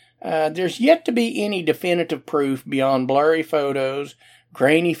 there's yet to be any definitive proof beyond blurry photos,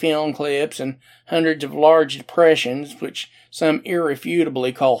 grainy film clips, and hundreds of large impressions, which some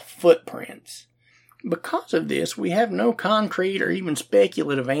irrefutably call footprints. Because of this, we have no concrete or even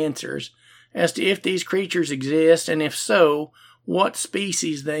speculative answers as to if these creatures exist, and if so, what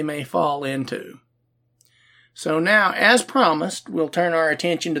species they may fall into. So now, as promised, we'll turn our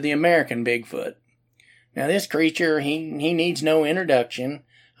attention to the American Bigfoot. Now, this creature, he needs no introduction.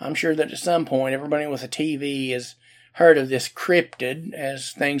 I'm sure that at some point everybody with a TV has heard of this cryptid,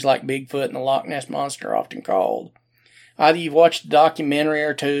 as things like Bigfoot and the Loch Ness Monster are often called. Either you've watched a documentary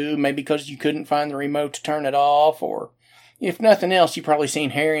or two, maybe because you couldn't find the remote to turn it off, or if nothing else, you've probably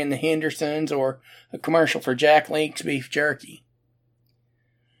seen Harry and the Hendersons or a commercial for Jack Link's beef jerky.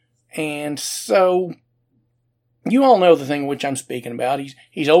 And so, you all know the thing which I'm speaking about.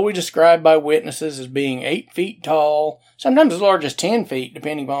 He's always described by witnesses as being 8 feet tall, sometimes as large as 10 feet,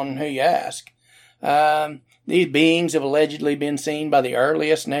 depending on who you ask. These beings have allegedly been seen by the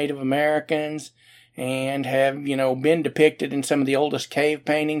earliest Native Americans and have, been depicted in some of the oldest cave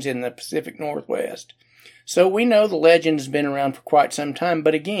paintings in the Pacific Northwest. So we know the legend has been around for quite some time,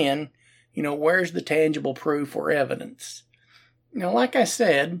 but again, where's the tangible proof or evidence? Now, like I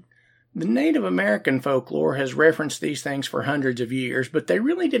said, the Native American folklore has referenced these things for hundreds of years, but they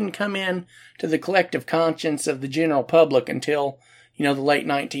really didn't come in to the collective conscience of the general public until, the late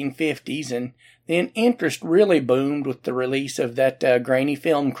 1950s, and then interest really boomed with the release of that grainy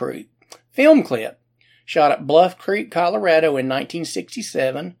film clip shot at Bluff Creek, Colorado in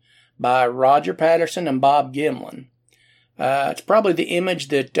 1967 by Roger Patterson and Bob Gimlin. It's probably the image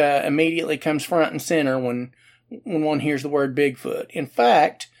that immediately comes front and center when one hears the word Bigfoot. In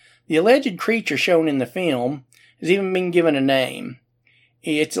fact, the alleged creature shown in the film has even been given a name.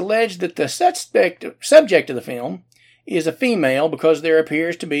 It's alleged that the subject of the film is a female because there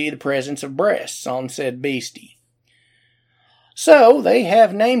appears to be the presence of breasts on said beastie. So they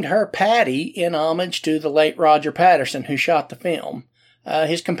have named her Patty in homage to the late Roger Patterson who shot the film.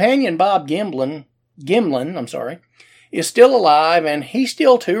 His companion Bob Gimlin, is still alive, and he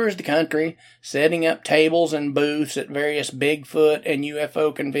still tours the country, setting up tables and booths at various Bigfoot and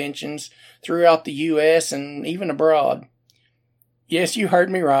UFO conventions throughout the U.S. and even abroad. Yes, you heard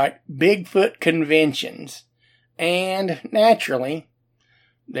me right, Bigfoot conventions. And, naturally,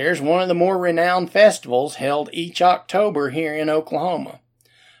 there's one of the more renowned festivals held each October here in Oklahoma.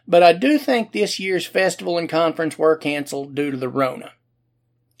 But I do think this year's festival and conference were canceled due to the Rona.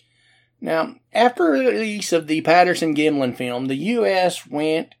 Now, after the release of the Patterson-Gimlin film, the U.S.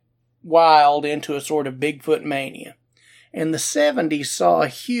 went wild into a sort of Bigfoot mania. And the 70s saw a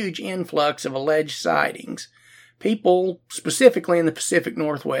huge influx of alleged sightings. People, specifically in the Pacific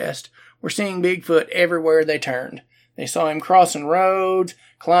Northwest, were seeing Bigfoot everywhere they turned. They saw him crossing roads,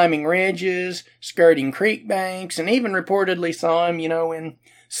 climbing ridges, skirting creek banks, and even reportedly saw him, in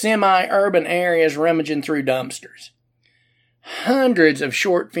semi-urban areas rummaging through dumpsters. Hundreds of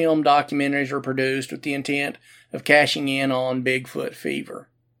short film documentaries were produced with the intent of cashing in on Bigfoot fever.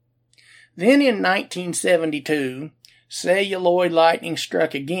 Then in 1972, celluloid lightning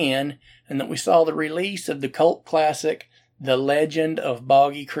struck again, and that we saw the release of the cult classic The Legend of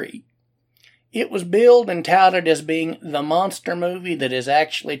Boggy Creek. It was billed and touted as being the monster movie that is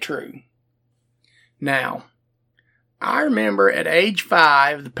actually true. Now, I remember at age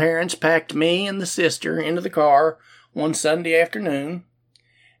 5, the parents packed me and the sister into the car one Sunday afternoon,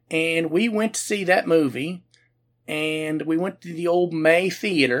 and we went to see that movie, and we went to the old May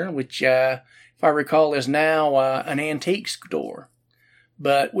Theater, which, if I recall, is now an antique store.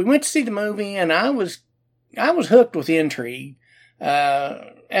 But we went to see the movie, and I was hooked with intrigue.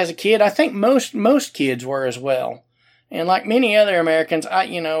 As a kid, I think most kids were as well. And like many other Americans,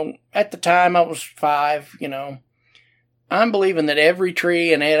 at the time I was 5, I'm believing that every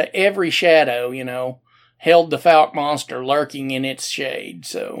tree and every shadow, held the Fouke monster lurking in its shade.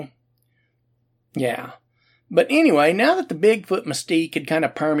 So, yeah. But anyway, now that the Bigfoot mystique had kind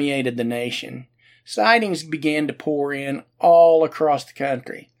of permeated the nation, sightings began to pour in all across the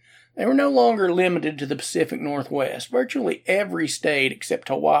country. They were no longer limited to the Pacific Northwest. Virtually every state except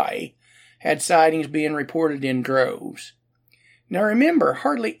Hawaii had sightings being reported in droves. Now remember,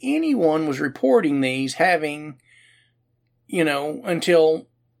 hardly anyone was reporting these having, no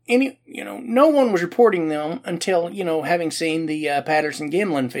one was reporting them until, having seen the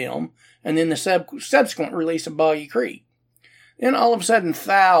Patterson-Gimlin film and then the subsequent release of Boggy Creek. Then all of a sudden,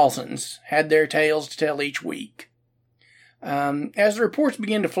 thousands had their tales to tell each week. As the reports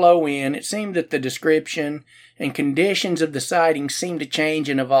began to flow in, it seemed that the description and conditions of the sightings seemed to change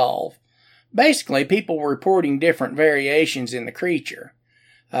and evolve. Basically, people were reporting different variations in the creature.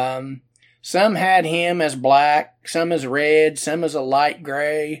 Some had him as black, some as red, some as a light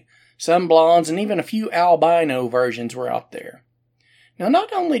gray, some blondes, and even a few albino versions were out there. Now,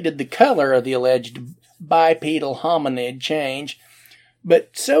 not only did the color of the alleged bipedal hominid change, but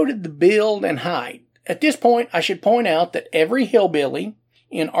so did the build and height. At this point, I should point out that every hillbilly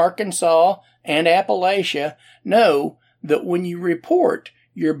in Arkansas and Appalachia know that when you report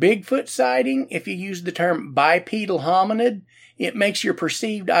your Bigfoot sighting, if you use the term bipedal hominid, it makes your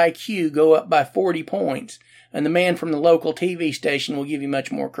perceived IQ go up by 40 points, and the man from the local TV station will give you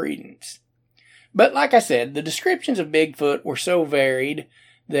much more credence. But like I said, the descriptions of Bigfoot were so varied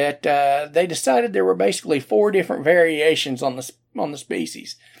that they decided there were basically 4 different variations on the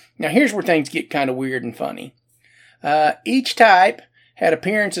species. Now here's where things get kind of weird and funny. Each type had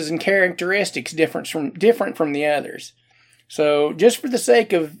appearances and characteristics different from the others. So just for the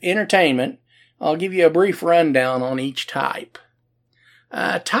sake of entertainment, I'll give you a brief rundown on each type.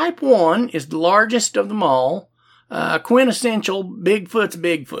 Type 1 is the largest of them all. Quintessential Bigfoot's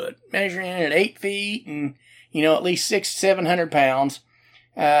Bigfoot, measuring at 8 feet and, at least 600 to 700 pounds.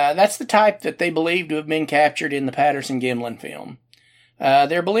 That's the type that they believe to have been captured in the Patterson-Gimlin film.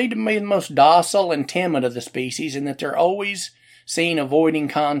 They're believed to be the most docile and timid of the species in that they're always seen avoiding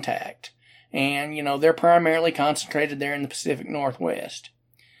contact. And, they're primarily concentrated there in the Pacific Northwest.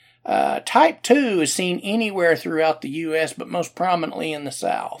 Type 2 is seen anywhere throughout the U.S., but most prominently in the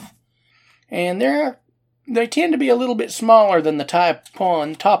South. And they tend to be a little bit smaller than the Type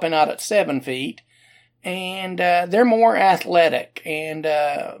 1, topping out at 7 feet. And they're more athletic and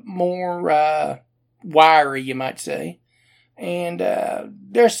more wiry, you might say. And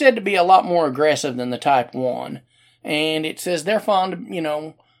they're said to be a lot more aggressive than the Type 1. And it says they're fond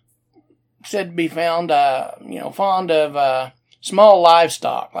of, said to be fond of small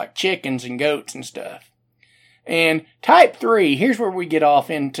livestock like chickens and goats and stuff. And Type 3, here's where we get off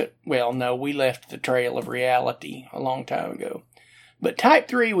into, we left the trail of reality a long time ago. But Type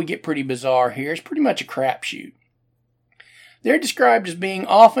 3, we get pretty bizarre here. It's pretty much a crapshoot. They're described as being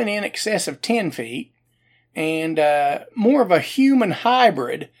often in excess of 10 feet and more of a human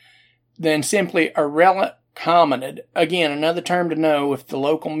hybrid than simply a relic hominid. Again, another term to know if the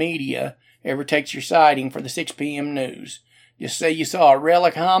local media ever takes your sighting for the 6 p.m. news. Just say you saw a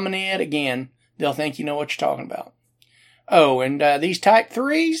relic hominid, again, they'll think you know what you're talking about. Oh, and these Type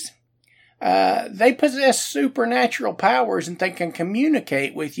 3s, they possess supernatural powers and they can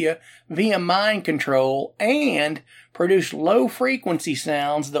communicate with you via mind control and produce low-frequency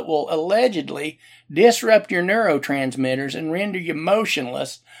sounds that will allegedly disrupt your neurotransmitters and render you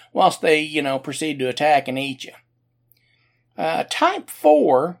motionless whilst they, proceed to attack and eat you. Type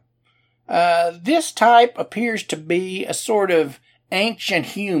 4, this type appears to be a sort of ancient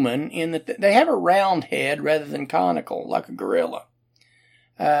human in that they have a round head rather than conical, like a gorilla.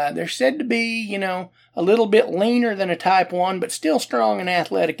 They're said to be, a little bit leaner than a Type 1, but still strong and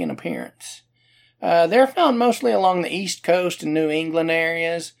athletic in appearance. They're found mostly along the East Coast and New England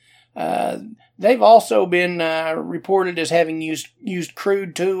areas. They've also been reported as having used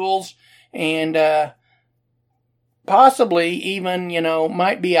crude tools and possibly even,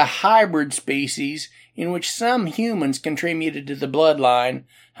 might be a hybrid species in which some humans contributed to the bloodline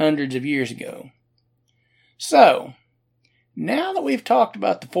hundreds of years ago. So, now that we've talked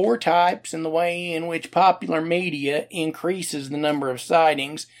about the 4 types and the way in which popular media increases the number of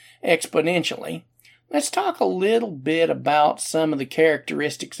sightings exponentially, let's talk a little bit about some of the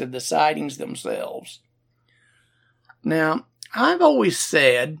characteristics of the sightings themselves. Now, I've always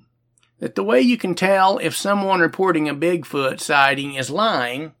said that the way you can tell if someone reporting a Bigfoot sighting is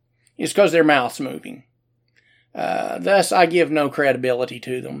lying is because their mouth's moving. Thus, I give no credibility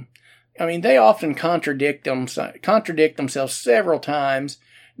to them. I mean, they often contradict themselves several times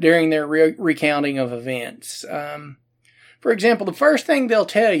during their recounting of events. For example, the first thing they'll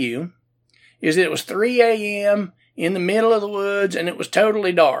tell you is that it was 3 a.m. in the middle of the woods and it was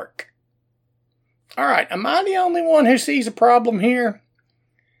totally dark. All right, am I the only one who sees a problem here?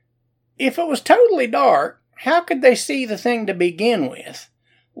 If it was totally dark, how could they see the thing to begin with,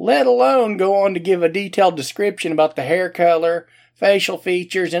 let alone go on to give a detailed description about the hair color, facial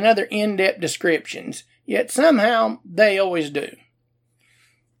features, and other in-depth descriptions? Yet somehow they always do.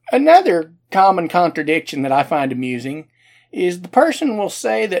 Another common contradiction that I find amusing is the person will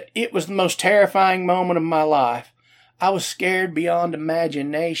say that it was the most terrifying moment of my life. I was scared beyond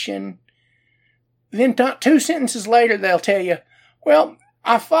imagination. Then 2 sentences later they'll tell you, well,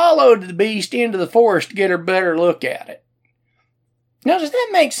 I followed the beast into the forest to get a better look at it. Now, does that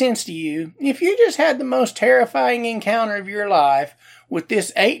make sense to you? If you just had the most terrifying encounter of your life with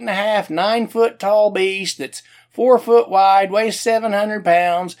this 8.5, 9 foot tall beast that's 4 foot wide, weighs 700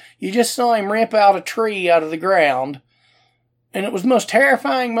 pounds, you just saw him rip out a tree out of the ground, and it was the most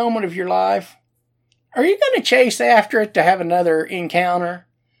terrifying moment of your life, are you going to chase after it to have another encounter?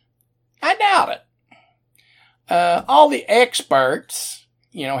 I doubt it. All the experts,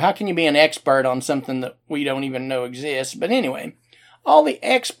 how can you be an expert on something that we don't even know exists? But anyway, all the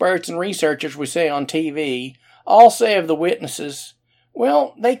experts and researchers we see on TV all say of the witnesses,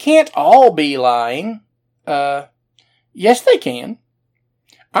 well, they can't all be lying. Yes, they can.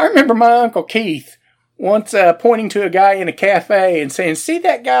 I remember my Uncle Keith once pointing to a guy in a cafe and saying, see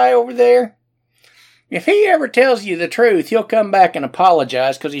that guy over there? If he ever tells you the truth, he'll come back and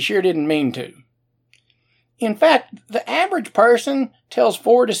apologize because he sure didn't mean to. In fact, the average person tells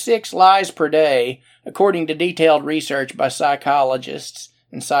 4 to 6 lies per day, according to detailed research by psychologists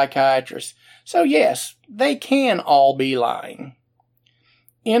and psychiatrists. So yes, they can all be lying.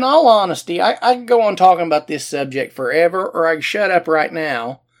 In all honesty, I can go on talking about this subject forever, or I can shut up right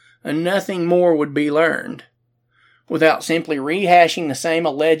now, and nothing more would be learned. Without simply rehashing the same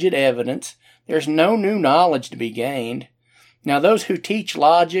alleged evidence, there's no new knowledge to be gained. Now, those who teach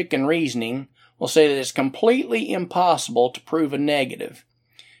logic and reasoning will say that it's completely impossible to prove a negative,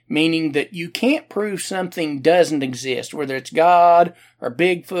 meaning that you can't prove something doesn't exist, whether it's God or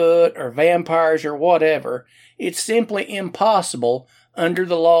Bigfoot or vampires or whatever. It's simply impossible under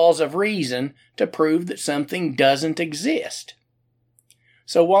the laws of reason to prove that something doesn't exist.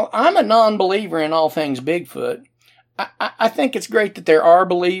 So while I'm a non-believer in all things Bigfoot, I think it's great that there are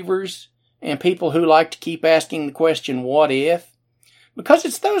believers and people who like to keep asking the question, what if? Because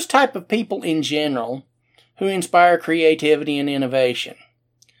it's those type of people in general who inspire creativity and innovation.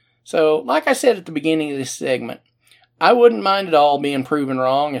 So, like I said at the beginning of this segment, I wouldn't mind at all being proven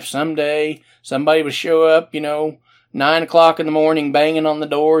wrong if someday somebody would show up, 9 o'clock in the morning banging on the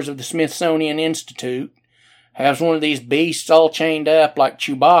doors of the Smithsonian Institute, has one of these beasts all chained up like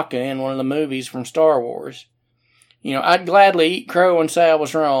Chewbacca in one of the movies from Star Wars. I'd gladly eat crow and say I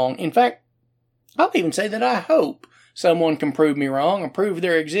was wrong. In fact, I'll even say that I hope someone can prove me wrong and prove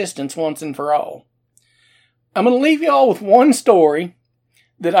their existence once and for all. I'm going to leave you all with one story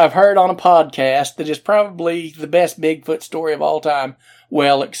that I've heard on a podcast that is probably the best Bigfoot story of all time.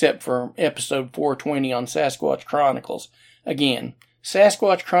 Well, except for episode 420 on Sasquatch Chronicles. Again,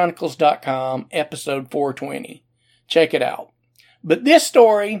 SasquatchChronicles.com, episode 420. Check it out. But this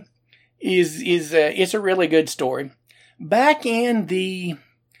story it's a really good story. Back in the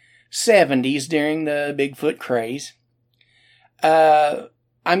 70s, during the Bigfoot craze,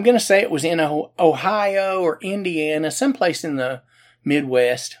 I'm going to say it was in Ohio or Indiana, someplace in the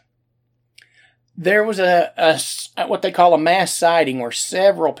Midwest. There was a what they call a mass sighting where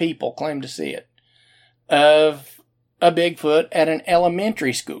several people claimed to see it of a Bigfoot at an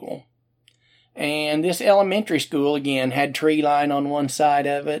elementary school. And this elementary school, again, had tree line on one side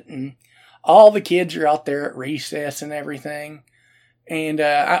of it, and all the kids are out there at recess and everything. And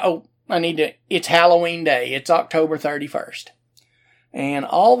it's Halloween Day. It's October 31st. And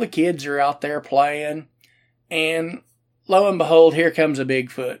all the kids are out there playing, and lo and behold, here comes a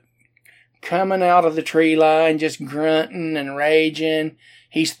Bigfoot. coming out of the tree line, just grunting and raging.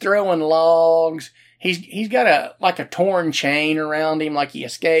 He's throwing logs. He's got a torn chain around him, like he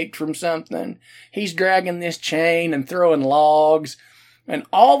escaped from something. He's dragging this chain and throwing logs. And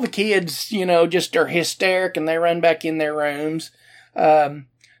all the kids, just are hysteric, and they run back in their rooms.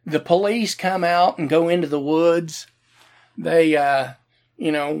 The police come out and go into the woods. They,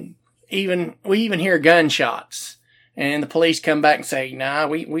 we even hear gunshots. And the police come back and say, nah,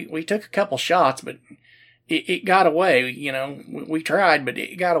 we took a couple shots, but it got away. We tried, but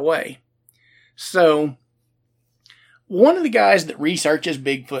it got away. So, one of the guys that researches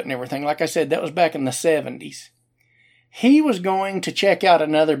Bigfoot and everything, like I said, that was back in the 70s. He was going to check out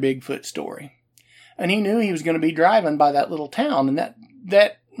another Bigfoot story. And he knew he was going to be driving by that little town. And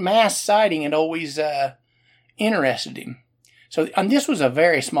that mass sighting had always interested him. And this was a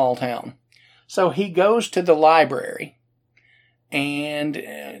very small town. So he goes to the library. And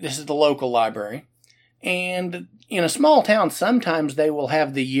this is the local library. And in a small town, sometimes they will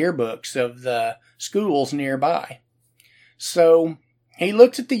have the yearbooks of the schools nearby. So he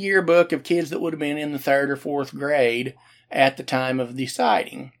looks at the yearbook of kids that would have been in the 3rd or 4th grade at the time of the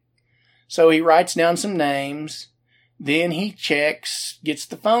sighting. So he writes down some names. Then he checks, gets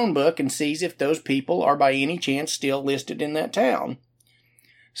the phone book, and sees if those people are by any chance still listed in that town.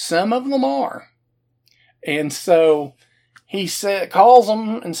 Some of them are. And so he calls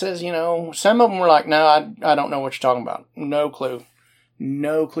them and says, some of them were like, no, I don't know what you're talking about. No clue.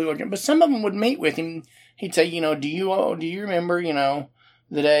 No clue. But some of them would meet with him. He'd say, do you remember,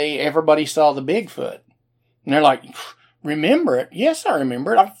 the day everybody saw the Bigfoot? And they're like, remember it? Yes, I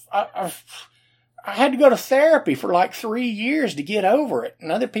remember it. I had to go to therapy for like 3 years to get over it.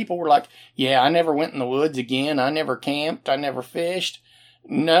 And other people were like, yeah, I never went in the woods again. I never camped. I never fished.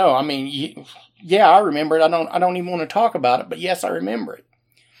 No, I mean, yeah, I remember it. I don't even want to talk about it, but yes, I remember it.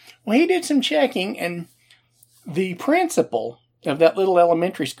 Well, he did some checking, and the principal of that little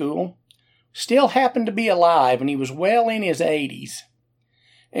elementary school still happened to be alive, and he was well in his 80s.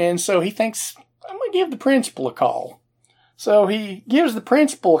 And so he thinks, I'm going to give the principal a call. So he gives the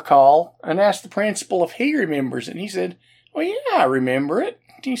principal a call and asks the principal if he remembers it. And he said, well, yeah, I remember it.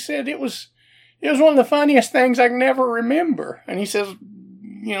 He said it was one of the funniest things I can ever remember. And he says,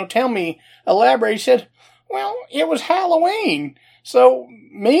 tell me, elaborate. He said, well, it was Halloween. So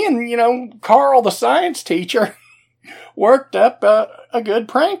me and, Carl, the science teacher, worked up a good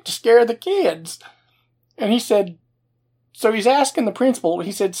prank to scare the kids. And he said, so he's asking the principal,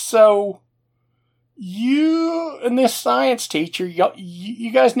 he said, so you and this science teacher,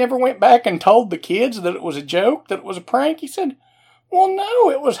 you guys never went back and told the kids that it was a joke, that it was a prank? He said, well, no,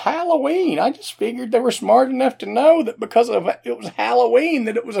 it was Halloween. I just figured they were smart enough to know that because it was Halloween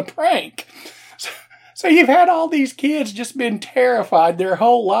that it was a prank. So you've had all these kids just been terrified their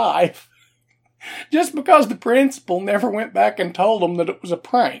whole life just because the principal never went back and told them that it was a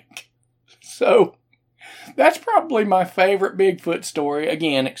prank. So that's probably my favorite Bigfoot story,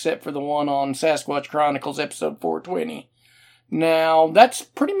 again, except for the one on Sasquatch Chronicles episode 420. Now, that's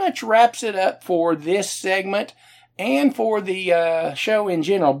pretty much wraps it up for this segment and for the show in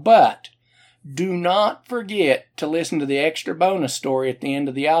general, but do not forget to listen to the extra bonus story at the end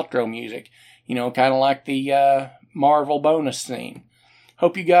of the outro music. Kind of like the Marvel bonus theme.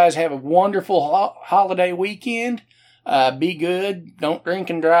 Hope you guys have a wonderful holiday weekend. Be good. Don't drink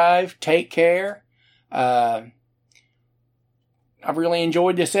and drive. Take care. I've really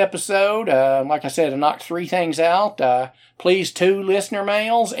enjoyed this episode. Like I said, I knocked 3 things out. Pleased 2 listener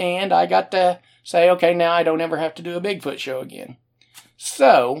mails, and I got to say, okay, now I don't ever have to do a Bigfoot show again.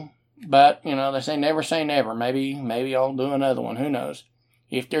 So, but, they say never. Maybe I'll do another one. Who knows?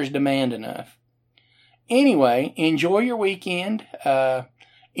 If there's demand enough. Anyway, enjoy your weekend.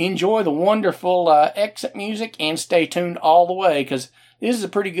 Enjoy the wonderful exit music, and stay tuned all the way, because this is a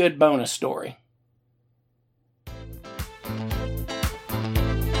pretty good bonus story.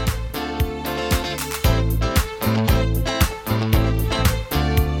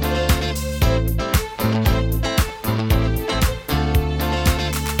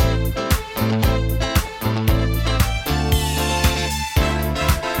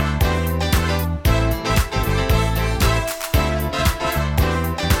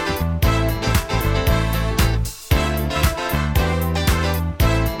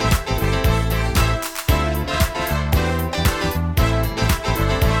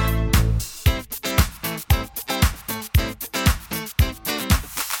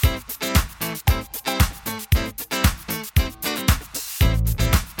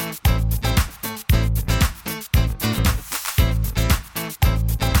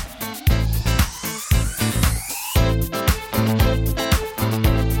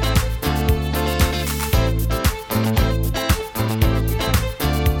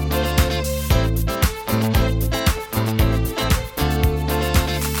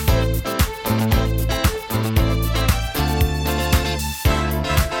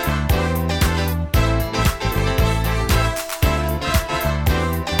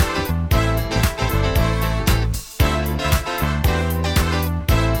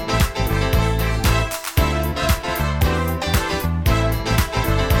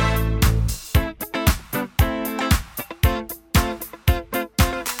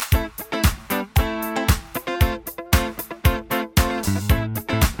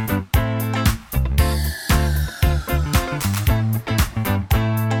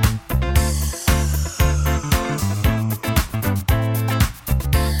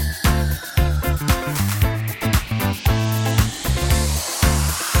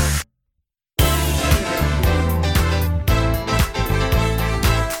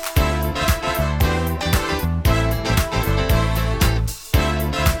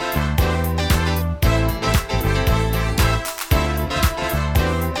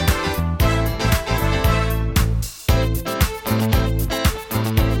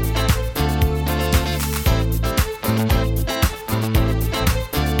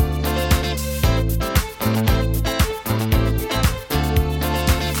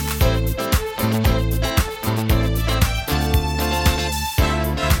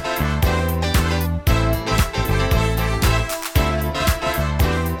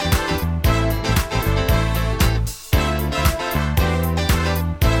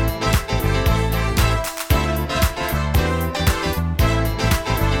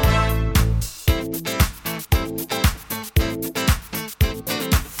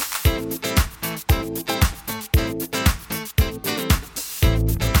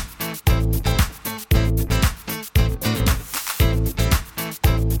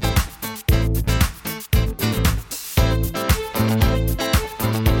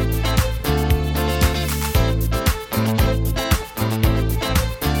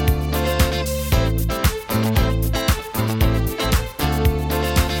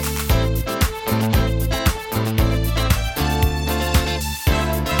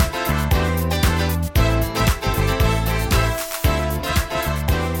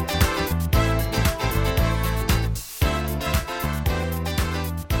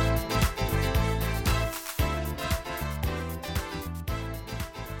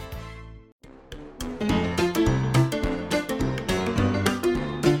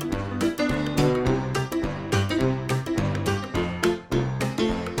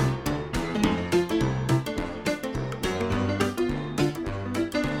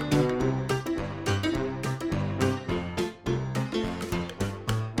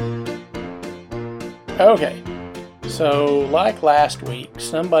 Okay, so like last week,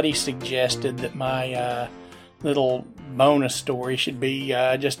 somebody suggested that my little bonus story should be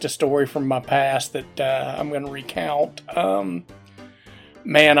just a story from my past that I'm going to recount.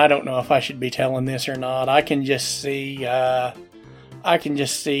 Man, I don't know if I should be telling this or not. I can just see the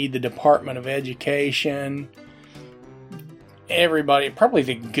Department of Education, everybody, probably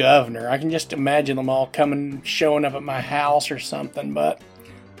the governor. I can just imagine them all showing up at my house or something, but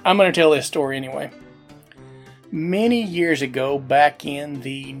I'm going to tell this story anyway. Many years ago, back in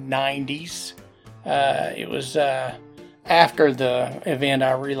the 90s, it was after the event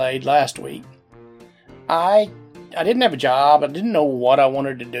I relayed last week. I didn't have a job. I didn't know what I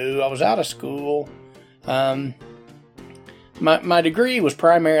wanted to do. I was out of school. My degree was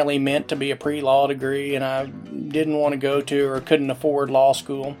primarily meant to be a pre-law degree, and I didn't want to go to or couldn't afford law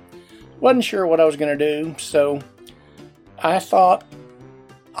school. Wasn't sure what I was going to do, so I thought,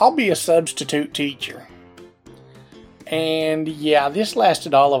 I'll be a substitute teacher. And yeah, this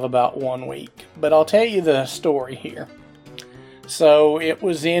lasted all of about 1 week, but I'll tell you the story here. So it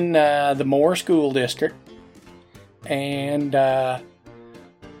was in the Moore School District, and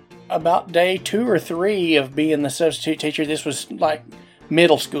about day 2 or 3 of being the substitute teacher, this was like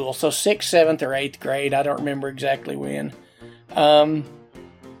middle school, so 6th, 7th, or 8th grade, I don't remember exactly when, I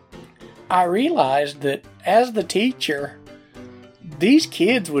realized that as the teacher, these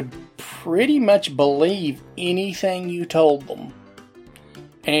kids would pretty much believe anything you told them.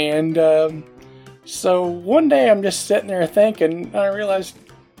 And so one day I'm just sitting there thinking, and I realized,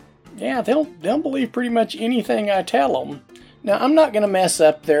 yeah, they'll believe pretty much anything I tell them. Now, I'm not going to mess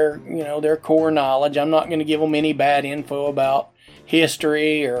up their core knowledge. I'm not going to give them any bad info about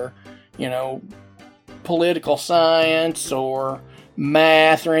history or, political science or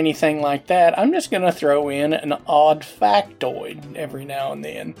math or anything like that. I'm just going to throw in an odd factoid every now and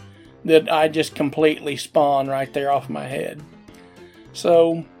then that I just completely spawn right there off my head.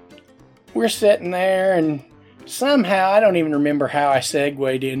 So we're sitting there, and somehow, I don't even remember how I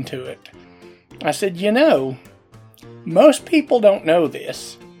segued into it. I said, most people don't know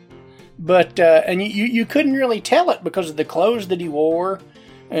this, but, and you couldn't really tell it because of the clothes that he wore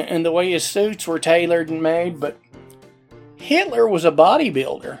and the way his suits were tailored and made, but Hitler was a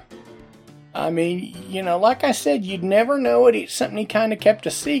bodybuilder. I mean, like I said, you'd never know it. It's something he kind of kept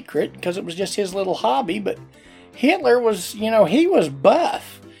a secret because it was just his little hobby. But Hitler was, he was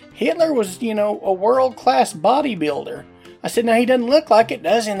buff. Hitler was, a world-class bodybuilder. I said, now he doesn't look like it,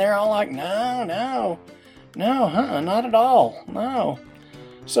 does he? And they're all like, no, not at all, no.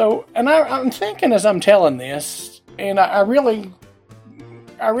 So, and I'm thinking as I'm telling this, and I really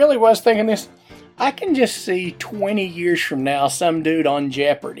was thinking this, I can just see 20 years from now some dude on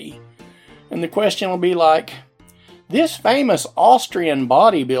Jeopardy. And the question will be like, this famous Austrian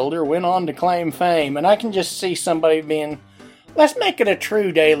bodybuilder went on to claim fame. And I can just see somebody being, let's make it a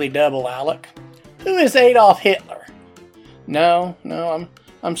true daily double, Alec. Who is Adolf Hitler? No,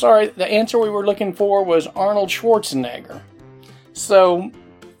 I'm sorry. The answer we were looking for was Arnold Schwarzenegger. So,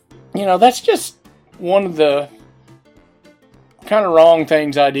 that's just one of the kind of wrong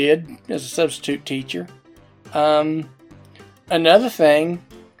things I did as a substitute teacher. Another thing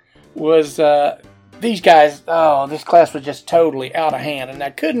was these guys, this class was just totally out of hand, and I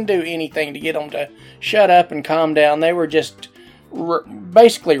couldn't do anything to get them to shut up and calm down. They were just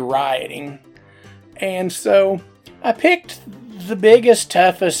basically rioting. And so I picked the biggest,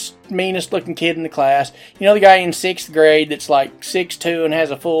 toughest, meanest looking kid in the class. The guy in 6th grade that's like 6'2" and has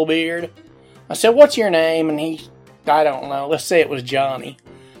a full beard. I said, what's your name? And I don't know, let's say it was Johnny.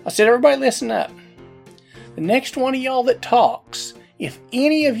 I said, everybody listen up. The next one of y'all that talks, if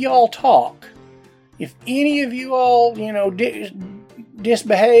any of y'all talk, if any of you all,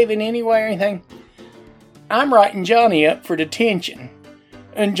 disbehave in any way or anything, I'm writing Johnny up for detention.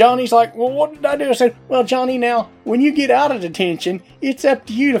 And Johnny's like, well, what did I do? I said, well, Johnny, now, when you get out of detention, it's up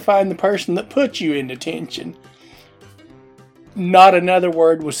to you to find the person that put you in detention. Not another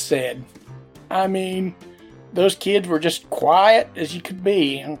word was said. I mean, those kids were just quiet as you could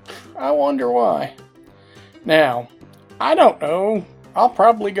be. And I wonder why. Now, I don't know. I'll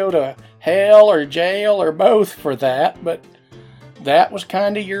probably go to hell or jail or both for that, but that was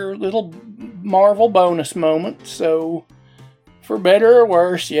kind of your little Marvel bonus moment. So, for better or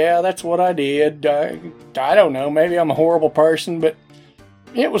worse, yeah, that's what I did. I don't know, maybe I'm a horrible person, but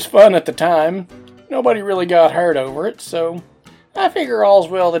it was fun at the time. Nobody really got hurt over it, so I figure all's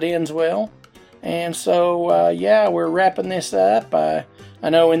well that ends well. And so, yeah, we're wrapping this up. I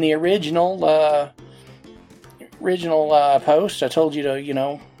know in the original post, I told you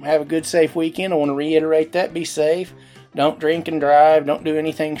to, have a good, safe weekend. I want to reiterate that. Be safe. Don't drink and drive. Don't do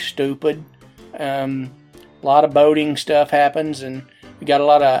anything stupid. A lot of boating stuff happens, and we got a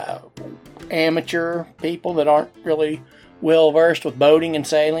lot of amateur people that aren't really well versed with boating and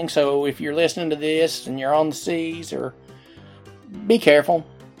sailing. So if you're listening to this and you're on the seas, or be careful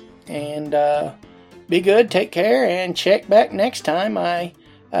and be good, take care, and check back next time. I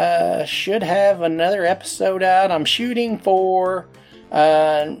should have another episode out. I'm shooting for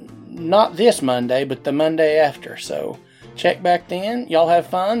not this Monday, but the Monday after. So check back then. Y'all have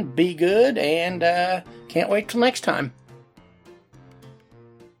fun, be good, and can't wait till next time.